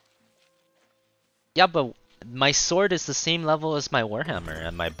 Yeah, but my sword is the same level as my warhammer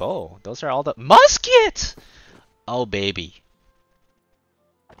and my bow. Those are all the... Musket! Oh, baby.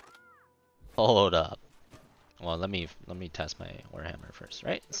 Hold up. Well, let me test my warhammer first,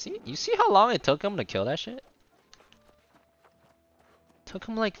 right? You see how long it took him to kill that shit? Took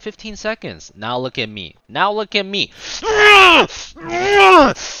him like 15 seconds. Now look at me.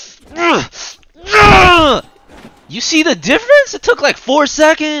 You see the difference? It took like 4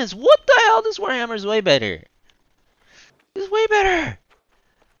 seconds. What the hell? This warhammer is way better. This is way better.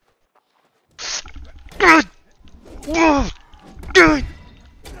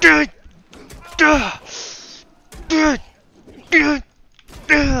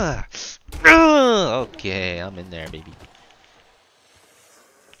 Okay, I'm in there, baby.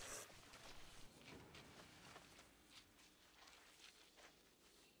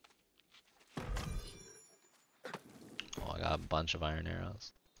 Oh, I got a bunch of iron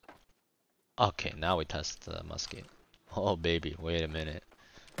arrows. Okay, now we test the musket. Oh, baby, wait a minute.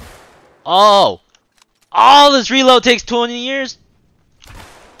 Oh! Oh, this reload takes 20 years!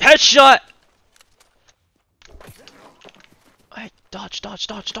 Headshot! Hey, dodge.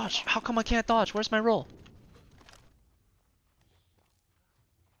 How come I can't dodge? Where's my roll?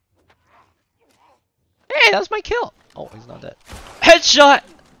 that's my kill. Oh, he's not dead. Headshot!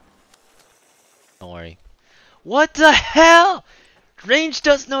 Don't worry. What the hell? Range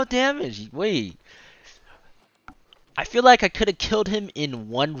does no damage. Wait. I feel like I could have killed him in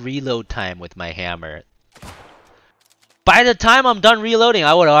 1 reload time with my hammer. By the time I'm done reloading,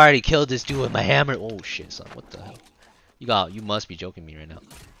 I would have already killed this dude with my hammer. Oh shit, son. What the hell? You must be joking me right now.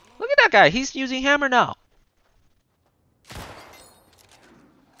 Look at that guy. He's using hammer now.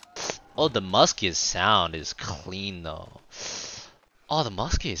 Oh, the musket sound is clean though. Oh, the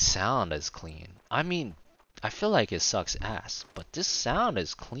musket sound is clean. I mean, I feel like it sucks ass, but this sound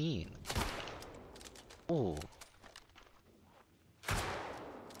is clean. Ooh.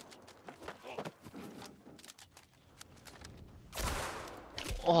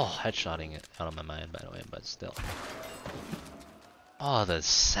 Oh, headshotting it out of my mind, by the way, but still. Oh, the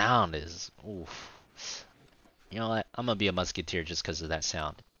sound is... Oof. You know what? I'm gonna be a musketeer just because of that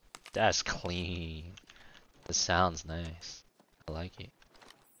sound. That's clean. The sound's nice. I like it.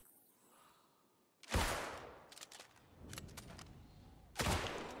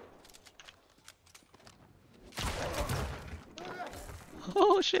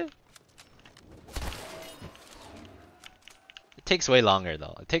 Oh shit. It takes way longer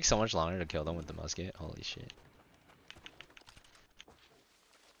though. It takes so much longer to kill them with the musket. Holy shit.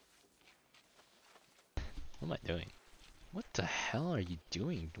 What am I doing? What the hell are you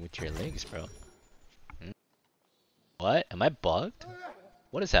doing with your legs, bro? What? Am I bugged?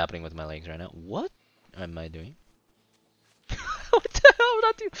 What is happening with my legs right now? What am I doing? What the hell am I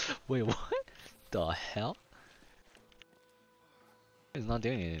not doing? Wait, what? The hell? It's not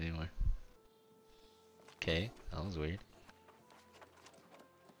doing it anymore. Okay, that was weird.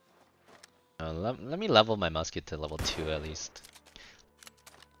 Let me level my musket to level 2 at least.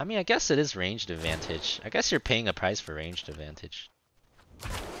 I mean, I guess it is ranged advantage. I guess you're paying a price for ranged advantage.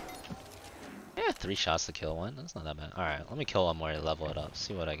 Yeah, 3 shots to kill one. That's not that bad. Alright, let me kill one more to level it up.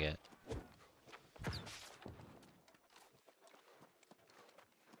 See what I get.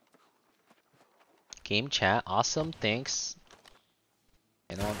 Game chat, awesome, thanks.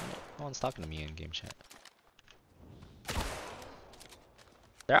 You know, no one's talking to me in game chat.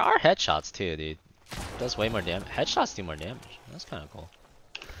 There are headshots too, dude. Does way more damage. Headshots do more damage. That's kind of cool.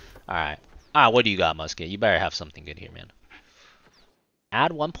 Alright. What do you got, musket? You better have something good here, man.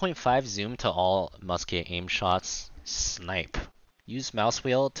 Add 1.5 zoom to all musket aim shots. Snipe. Use mouse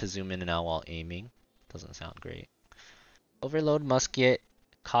wheel to zoom in and out while aiming. Doesn't sound great. Overload musket.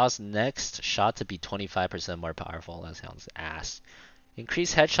 Cause next shot to be 25% more powerful. That sounds ass.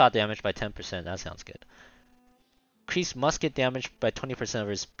 Increase headshot damage by 10%. That sounds good. Increase musket damage by 20%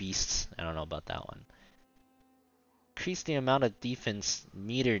 versus beasts. I don't know about that one. Increase the amount of defense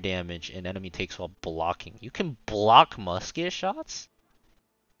meter damage an enemy takes while blocking. You can block musket shots?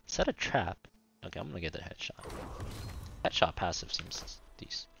 Set a trap. Okay, I'm gonna get the headshot. Headshot passive seems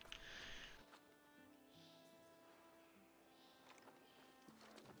decent.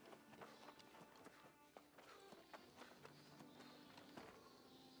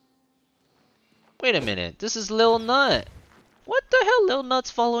 Wait a minute, this is Lil Nut. What the hell? Lil Nut's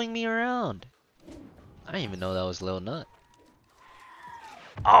following me around. I didn't even know that was Lil Nut.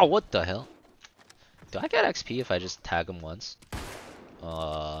 Oh, what the hell? Do I get XP if I just tag him once?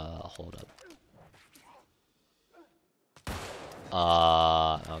 Hold up.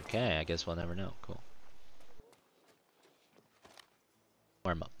 Okay, I guess we'll never know. Cool.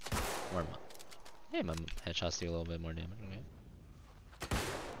 Warm up. Warm up. Hey, my headshots do a little bit more damage. Okay.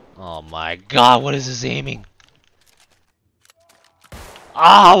 Oh my god, what is this aiming?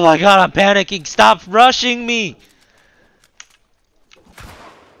 Oh my god, I'm panicking. Stop rushing me.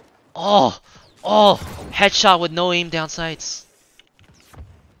 Oh, headshot with no aim down sights.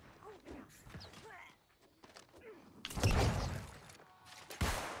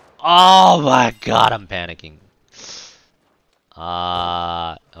 Oh my god, I'm panicking.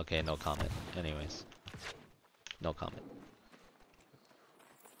 Okay, no comment. Anyways, no comment.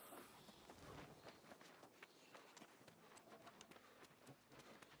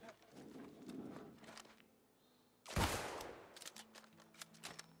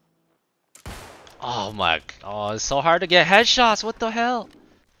 Oh my, oh, it's so hard to get headshots. What the hell?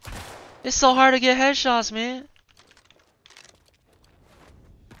 It's so hard to get headshots, man.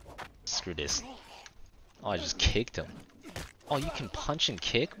 Screw this. Oh, I just kicked him. Oh, you can punch and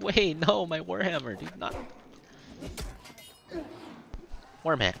kick? Wait, no, my Warhammer, dude, not.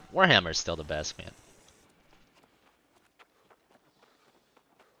 Warhammer's still the best, man.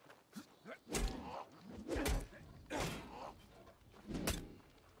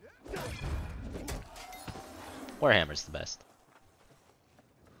 Warhammer's the best.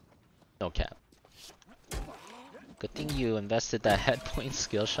 No cap. Good thing you invested that head point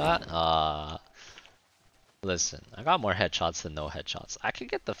skill shot. Listen, I got more headshots than no headshots. I could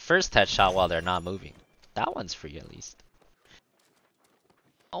get the first headshot while they're not moving. That one's free at least.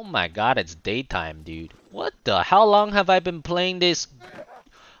 Oh my god, it's daytime, dude. What the? How long have I been playing this?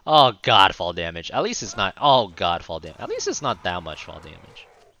 Oh god, fall damage. At least it's not. Oh god, fall damage. At least it's not that much fall damage.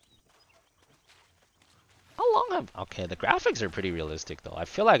 How long have? Okay, the graphics are pretty realistic though. I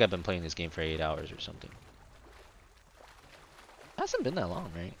feel like I've been playing this game for 8 hours or something. It hasn't been that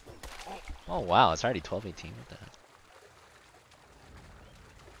long, right? Oh wow, it's already 12:18. What the heck?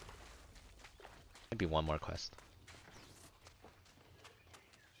 Maybe one more quest.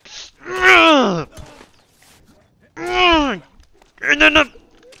 And then I'm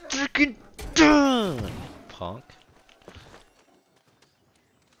freaking done, punk.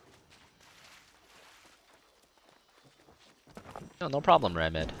 No, no problem,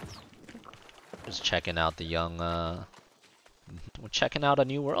 Remid. Just checking out the young, we're checking out a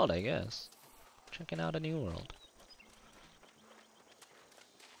new world, I guess. Checking out a new world.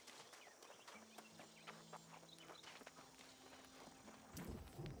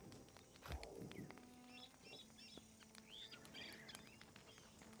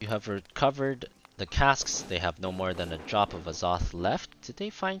 You have recovered the casks. They have no more than a drop of Azoth left. Did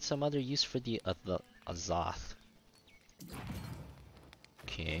they find some other use for the Azoth?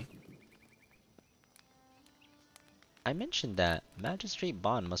 Okay. I mentioned that Magistrate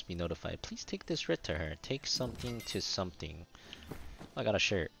Bond must be notified. Please take this writ to her. Take something to something. I got a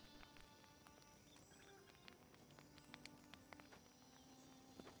shirt.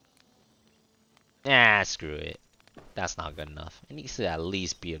 Nah, screw it. That's not good enough. It needs to at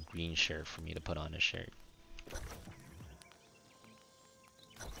least be a green shirt for me to put on a shirt.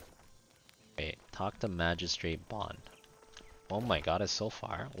 Wait, talk to Magistrate Bond. Oh my god, it's so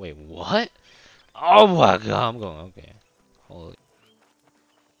far. Wait, what? Oh my god, I'm going, okay. Holy.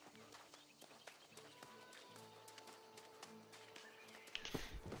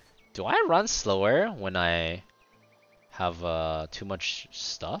 Do I run slower when I have too much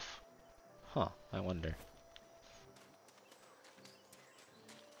stuff? Huh, I wonder.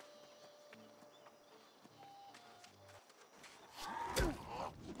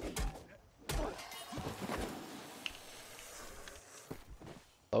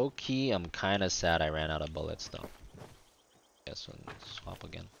 Low key, I'm kinda sad I ran out of bullets though. Guess we'll swap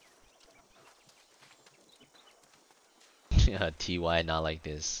again. Yeah, TY, not like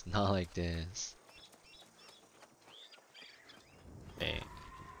this. Not like this. Hey.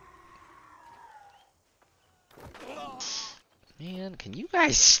 Man, can you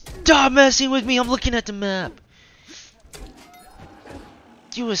guys stop messing with me? I'm looking at the map.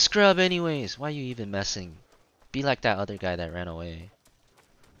 You a scrub anyways. Why are you even messing? Be like that other guy that ran away.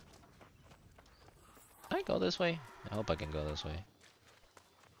 Can I go this way? I hope I can go this way.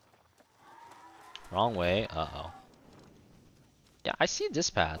 Wrong way. Uh-oh. Yeah, I see this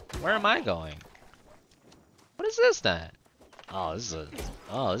path. Where am I going? What is this then? Oh,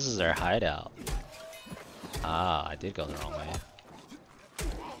 this is their hideout. Ah, I did go the wrong way.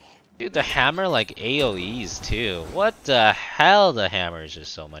 Dude, the hammer like AoEs too. What the hell? The hammer is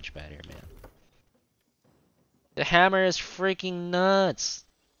just so much better, man. The hammer is freaking nuts.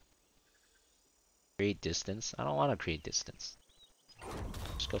 Create distance? I don't want to create distance.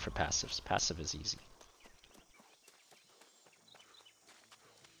 Just go for passives. Passive is easy.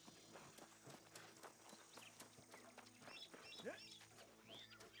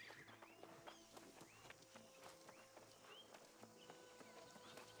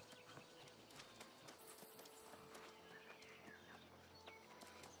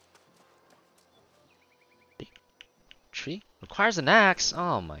 Tree? Requires an axe?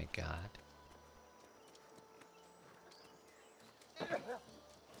 Oh my god.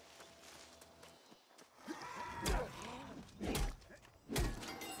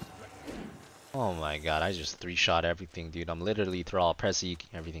 Oh my god, I just 3-shot everything, dude. I'm literally thrall, press E,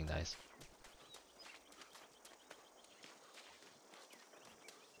 everything dies.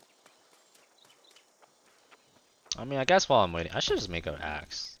 I mean, I guess while I'm waiting, I should just make an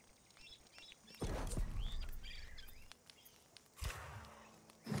axe.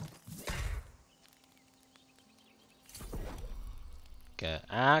 Get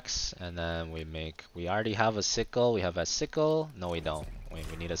axe, and then we already have a sickle. We have a sickle. No, we don't. Wait,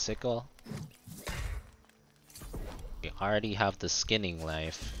 we need a sickle. We already have the skinning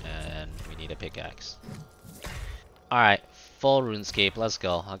knife, and we need a pickaxe. Alright, full RuneScape. Let's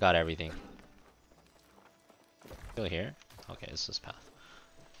go. I got everything. Go here. Okay, it's this path.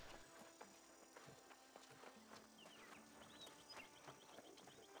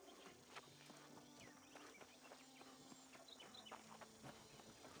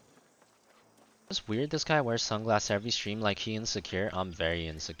 It's weird this guy wears sunglasses every stream like he insecure. I'm very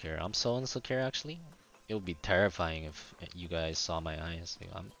insecure. I'm so insecure actually. It would be terrifying if you guys saw my eyes. Like,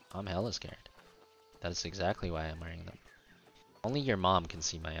 I'm hella scared. That's exactly why I'm wearing them. Only your mom can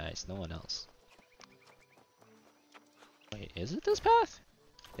see my eyes, no one else. Wait, is it this path?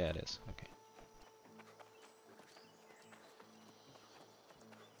 Yeah, it is. Okay.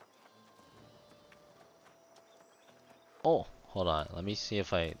 Oh, hold on. Let me see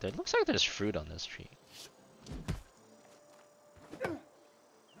if I... There looks like there's fruit on this tree.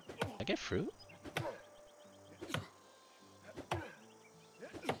 I get fruit?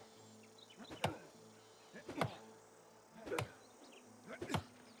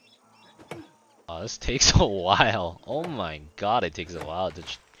 Oh, this takes a while. Oh my god, it takes a while to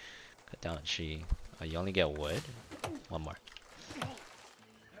cut down a tree. Oh, you only get wood? One more.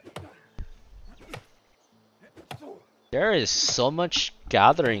 There is so much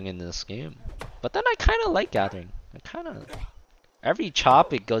gathering in this game. But then I kind of like gathering. I kind of... Every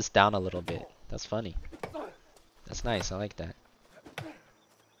chop, it goes down a little bit. That's funny. That's nice. I like that.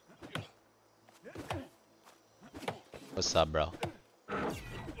 What's up, bro?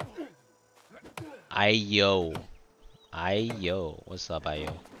 Ayo. Ayo. What's up,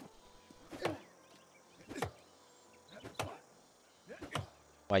 Ayo?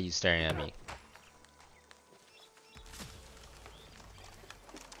 Why are you staring at me?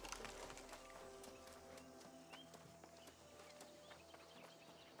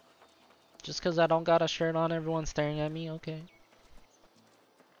 Just cause I don't got a shirt on, everyone's staring at me? Okay.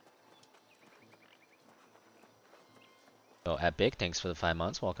 Oh, Epic, thanks for the 5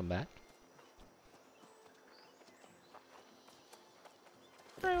 months. Welcome back.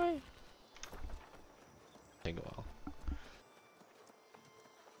 Take a while.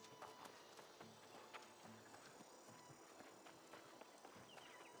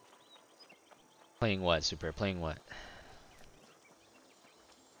 Playing what, Super? Playing what?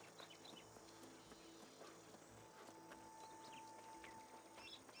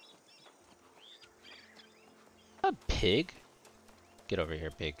 A pig? Get over here,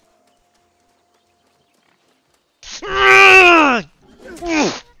 pig.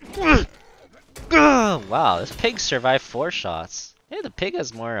 Wow, this pig survived 4 shots. Hey, the pig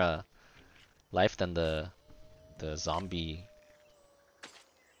has more life than the zombie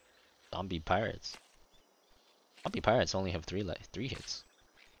pirates. Zombie pirates only have 3 hits.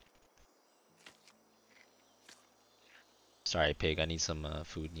 Sorry, pig. I need some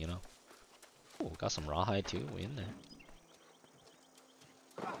food. You know. Oh, got some rawhide too. We in there.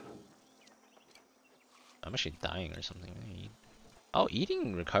 I'm actually dying or something. Oh,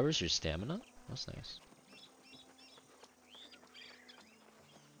 eating recovers your stamina? That's nice.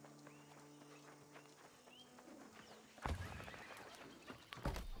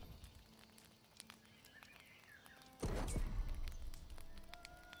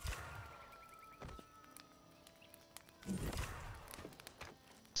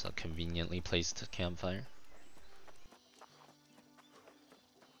 It's a conveniently placed campfire.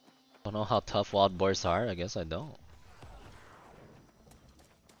 Don't know how tough wild boars are. I guess I don't.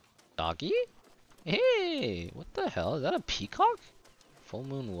 Doggy? Hey, what the hell? Is that a peacock? Full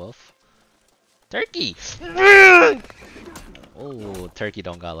moon wolf. Turkey! Oh, turkey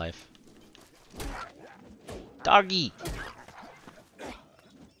don't got life. Doggy!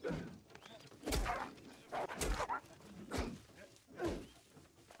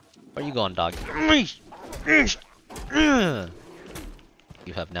 Where you going, dog?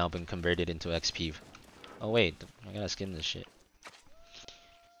 You have now been converted into XP. Oh wait, I gotta skin this shit.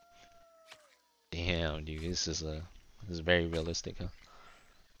 Damn, dude, this is very realistic, huh?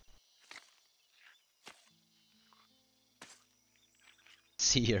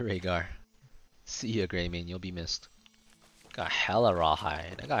 See ya, Rhaegar. See ya, Greymane. You'll be missed. Got hella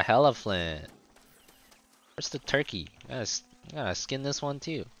rawhide. I got hella flint. Where's the turkey? I gotta skin this one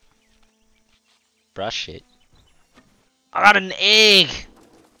too. Brush it. I got an egg!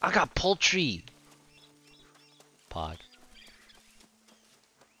 I got poultry! Pog.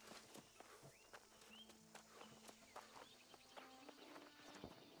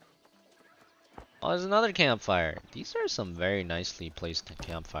 Oh, there's another campfire. These are some very nicely placed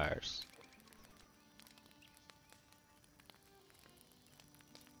campfires.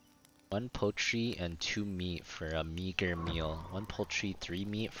 One poultry and 2 meat for a meager meal. 1 poultry, 3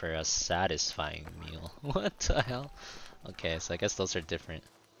 meat for a satisfying meal. What the hell? Okay, so I guess those are different.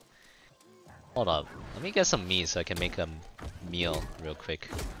 Hold up. Let me get some meat so I can make a meal real quick.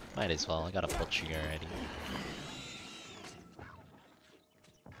 Might as well. I got a poultry already.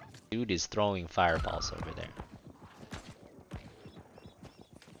 Dude is throwing fireballs over there.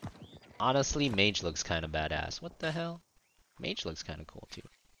 Honestly, Mage looks kind of badass. What the hell? Mage looks kind of cool too.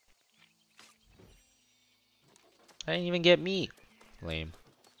 I didn't even get meat. Lame.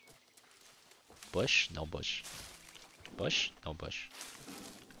 Bush? No bush. Bush? No bush.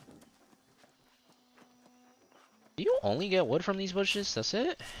 Do you only get wood from these bushes? That's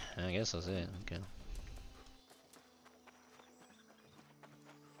it? I guess that's it. Okay.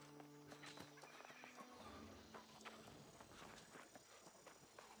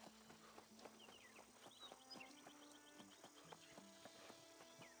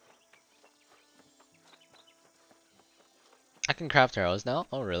 I can craft arrows now?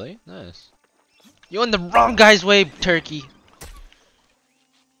 Oh, really? Nice. You're in the wrong guy's way, turkey!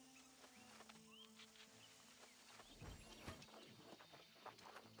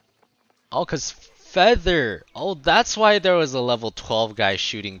 Oh, cause feather! Oh, that's why there was a level 12 guy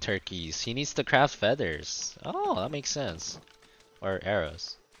shooting turkeys. He needs to craft feathers. Oh, that makes sense. Or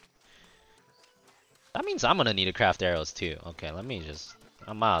arrows. That means I'm gonna need to craft arrows too. Okay, let me just...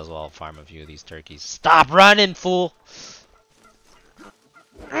 I might as well farm a few of these turkeys. Stop running, fool!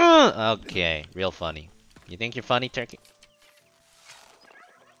 Okay, real funny. You think you're funny, turkey?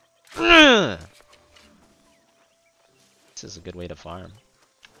 This is a good way to farm.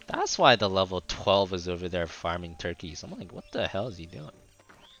 That's why the level 12 is over there farming turkeys. I'm like, what the hell is he doing?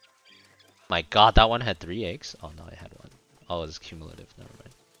 My god, that one had 3 eggs? Oh no, I had one. Oh, it's cumulative. Never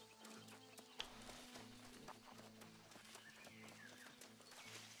mind.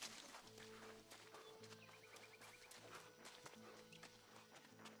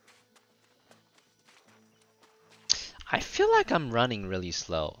 I feel like I'm running really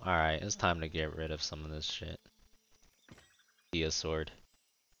slow. Alright, it's time to get rid of some of this shit. See a sword.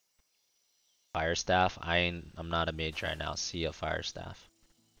 Fire staff. I'm not a mage right now. See a fire staff.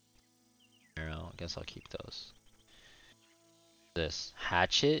 Arrow. I guess I'll keep those. This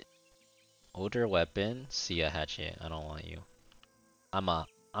hatchet. Older weapon. See a hatchet. I don't want you. I'm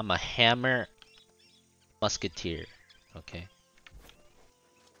a hammer musketeer. Okay.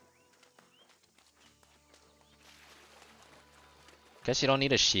 Guess you don't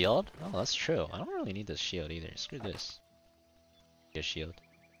need a shield? Oh, that's true. I don't really need this shield either. Screw this. Get a shield.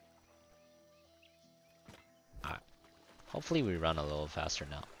 Alright. Hopefully we run a little faster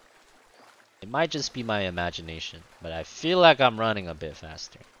now. It might just be my imagination, but I feel like I'm running a bit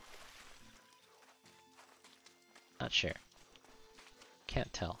faster. Not sure.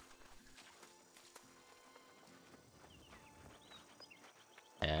 Can't tell.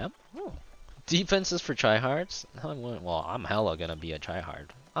 I am? Oh. Defenses for tryhards? Well, I'm hella gonna be a tryhard.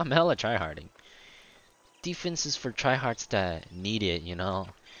 I'm hella tryharding. Defenses for tryhards that need it, you know?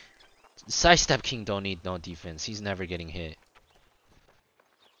 Sidestep King don't need no defense. He's never getting hit.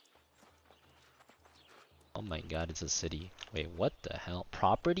 Oh my god, it's a city. Wait, what the hell?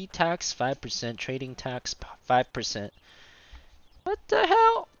 Property tax, 5%. Trading tax, 5%. What the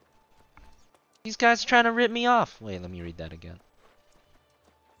hell? These guys are trying to rip me off. Wait, let me read that again.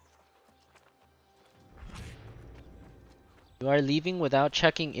 You are leaving without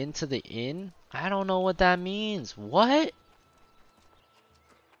checking into the inn? I don't know what that means. What?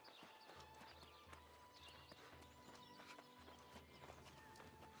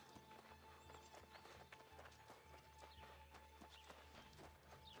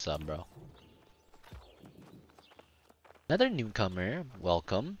 What's up, bro? Another newcomer.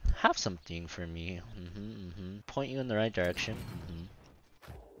 Welcome. Have something for me. Point you in the right direction.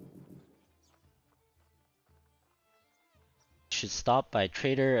 Should stop by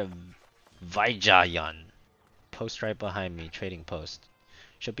Trader Vaijayan. Post right behind me. Trading post.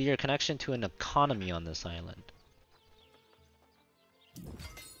 Should be your connection to an economy on this island.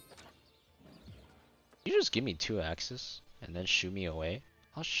 You just give me 2 axes and then shoo me away?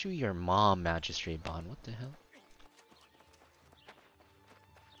 I'll shoo your mom, Magistrate Bond. What the hell?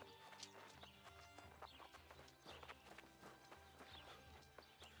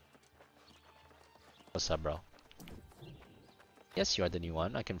 What's up, bro? Yes, you are the new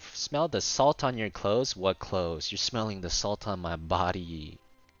one. I can smell the salt on your clothes. What clothes? You're smelling the salt on my body.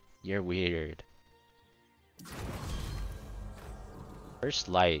 You're weird. First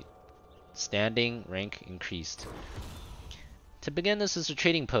light. Standing rank increased. To begin, this is a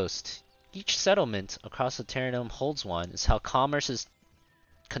trading post. Each settlement across the Terranum holds one. Is how commerce is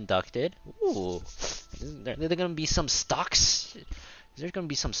conducted. Ooh. Is there gonna be some stocks? Is there gonna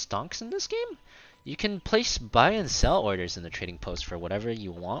be some stonks in this game? You can place buy and sell orders in the trading post for whatever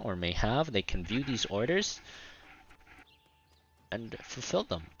you want or may have. They can view these orders and fulfill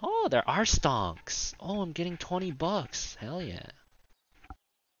them. Oh, there are stonks. Oh, I'm getting 20 bucks. Hell yeah.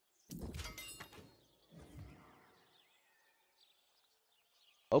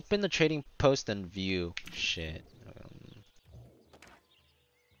 Open the trading post and view. Shit.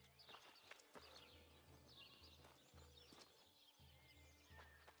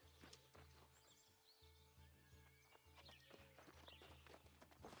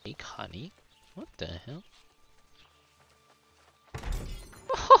 Fake honey? What the hell?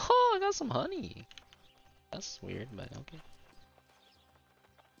 Oh, I got some honey. That's weird, but okay.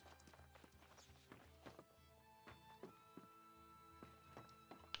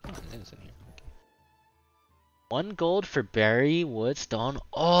 Oh, it is in here. Okay. 1 gold for berry, wood, stone.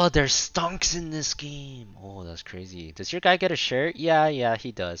 Oh, there's stunks in this game. Oh, that's crazy. Does your guy get a shirt? Yeah,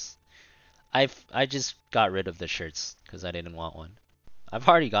 he does. I just got rid of the shirts because I didn't want one. I've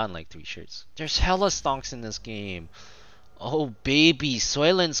already gotten like 3 shirts. There's hella stonks in this game. Oh baby,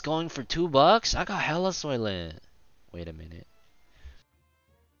 Soylent's going for $2? I got hella Soylent. Wait a minute.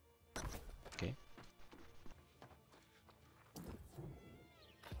 Okay.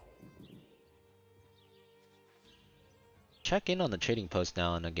 Check in on the trading post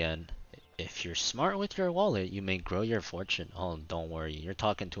now and again. If you're smart with your wallet, you may grow your fortune. Oh, don't worry. You're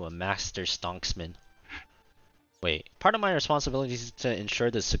talking to a master stonksman. Wait, part of my responsibility is to ensure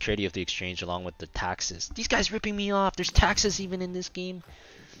the security of the exchange along with the taxes. These guys ripping me off. There's taxes even in this game.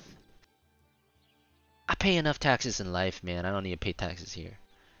 I pay enough taxes in life, man. I don't need to pay taxes here.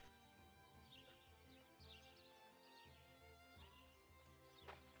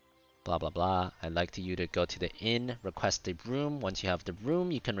 Blah blah blah. I'd like you to go to the inn, request a room. Once you have the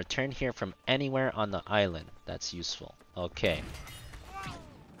room, you can return here from anywhere on the island. That's useful. Okay.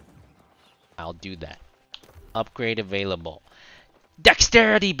 I'll do that. Upgrade available.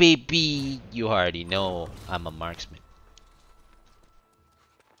 Dexterity, baby! You already know I'm a marksman.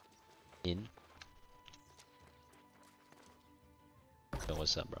 In. So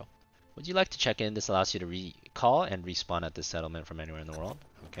what's up, bro? Would you like to check in? This allows you to recall and respawn at this settlement from anywhere in the world.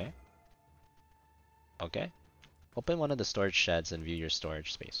 Okay. Okay. Open one of the storage sheds and view your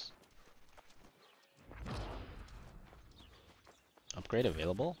storage space. Upgrade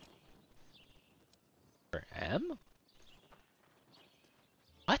available? For M?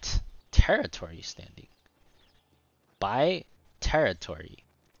 What? Territory standing. Buy territory.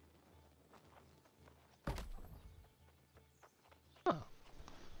 Huh.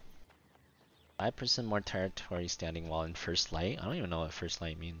 5% more territory standing while in first light. I don't even know what first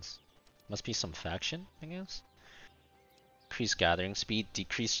light means. Must be some faction, I guess. Increase gathering speed,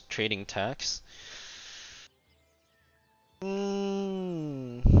 decrease trading tax.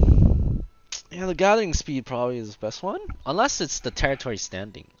 Yeah, the gathering speed probably is the best one. Unless it's the territory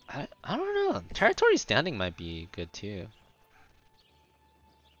standing. I don't know. Territory standing might be good too.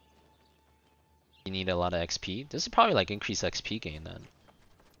 You need a lot of XP. This is probably like increase XP gain then.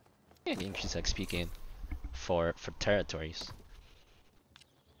 Yeah, increase XP gain for territories.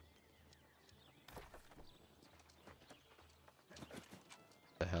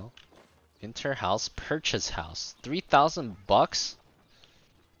 The hell? Enter house, purchase house. $3,000?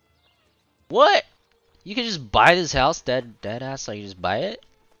 What? You can just buy this house dead ass, like you just buy it?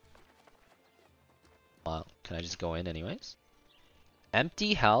 Wow, can I just go in anyways?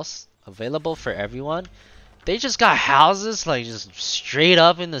 Empty house, available for everyone. They just got houses like just straight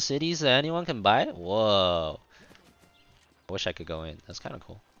up in the city so anyone can buy it? Whoa. I wish I could go in. That's kind of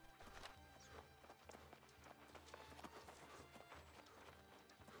cool.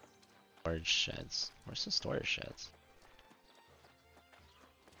 Storage sheds. Where's the storage sheds?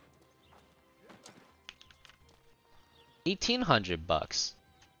 $1,800.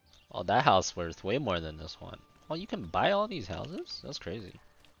 Oh, that house worth way more than this one. Oh, you can buy all these houses? That's crazy.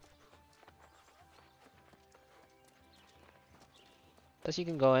 Guess you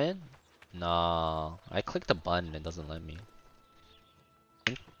can go in? No, I clicked the button, it doesn't let me.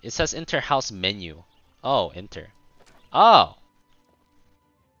 It says enter house menu. Oh, enter. Oh!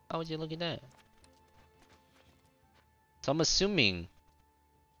 How would you look at that? So I'm assuming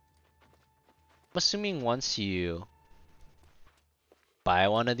once you buy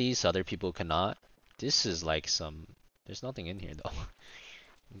one of these, other people cannot. This is like some... There's nothing in here though.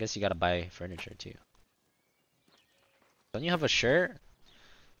 I guess you gotta buy furniture too. Don't you have a shirt?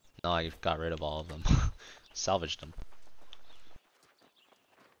 No, I got rid of all of them. Salvaged them.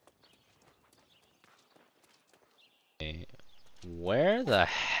 Okay. Where the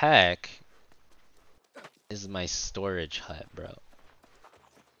heck is my storage hut, bro?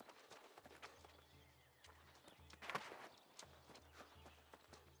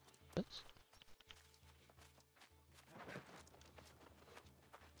 Oops.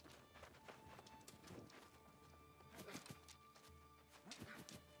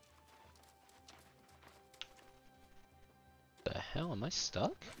 The hell? Am I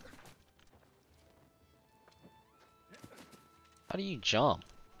stuck? How do you jump?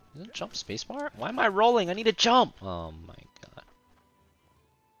 Is it jump spacebar? Why am I rolling? I need to jump! Oh my god.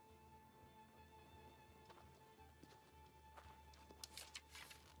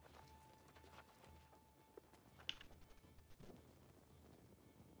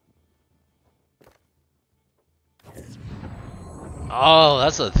 Oh,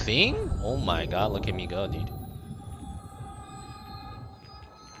 that's a thing? Oh my god, look at me go, dude.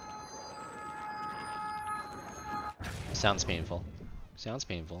 Sounds painful. Sounds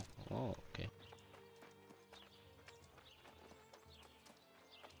painful. Oh, okay.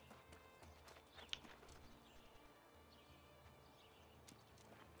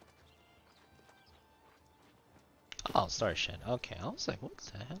 Oh, star shed. Okay, I was like, what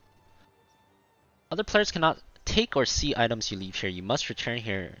the hell? Other players cannot take or see items you leave here. You must return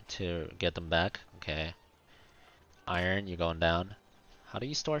here to get them back. Okay. Iron, you're going down. How do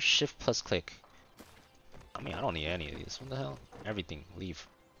you store shift plus click? I mean, I don't need any of these. What the hell? Everything. Leave.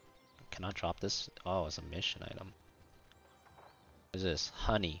 Cannot drop this. Oh, it's a mission item. What is this?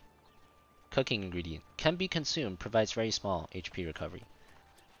 Honey. Cooking ingredient. Can be consumed. Provides very small HP recovery.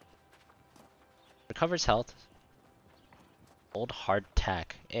 Recovers health. Old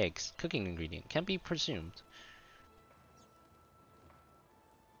hardtack. Eggs. Cooking ingredient. Can be presumed.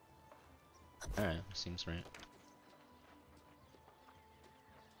 Alright, seems right.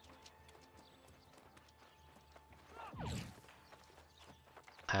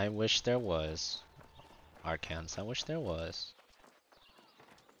 I wish there was. Arcans, I wish there was.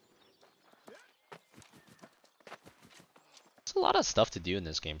 There's a lot of stuff to do in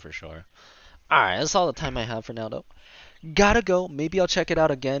this game for sure. Alright, that's all the time I have for now though. Gotta go. Maybe I'll check it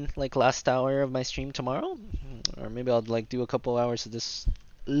out again like last hour of my stream tomorrow. Or maybe I'll like do a couple hours of this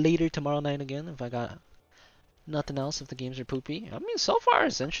later tomorrow night again if I got nothing else, if the games are poopy. I mean, so far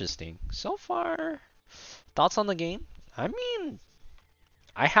it's interesting. So far, thoughts on the game? I mean,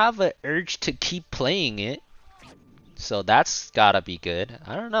 I have an urge to keep playing it. So that's gotta be good.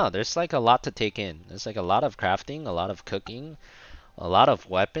 I don't know. There's like a lot to take in. There's like a lot of crafting, a lot of cooking, a lot of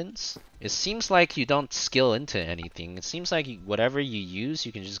weapons. It seems like you don't skill into anything. It seems like whatever you use,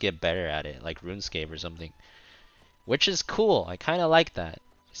 you can just get better at it, like RuneScape or something. Which is cool. I kind of like that.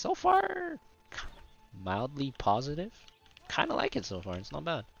 So far, mildly positive. Kind of like it so far. It's not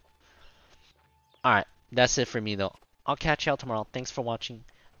bad. Alright, that's it for me though. I'll catch y'all tomorrow. Thanks for watching.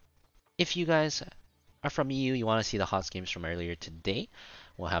 If you guys are from EU, you want to see the HOTS games from earlier today,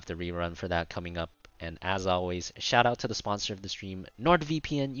 we'll have the rerun for that coming up. And as always, shout out to the sponsor of the stream,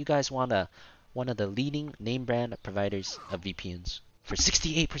 NordVPN. You guys want one of the leading name brand providers of VPNs for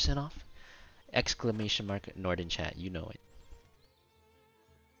 68% off? Exclamation mark Nord in chat, you know it.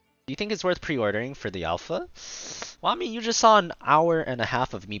 Do you think it's worth pre-ordering for the alpha? Well, I mean, you just saw an hour and a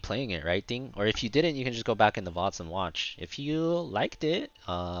half of me playing it, right, Ding? Or if you didn't, you can just go back in the VODs and watch. If you liked it,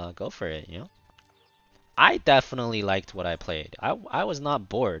 go for it, you know? I definitely liked what I played. I was not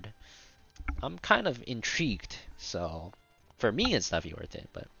bored. I'm kind of intrigued, so for me it's definitely worth it,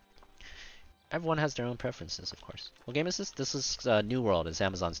 but everyone has their own preferences, of course. What game is this? This is New World. It's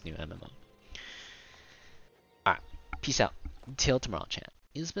Amazon's new MMO. Alright, peace out. Till tomorrow, chat.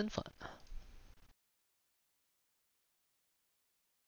 It's been fun.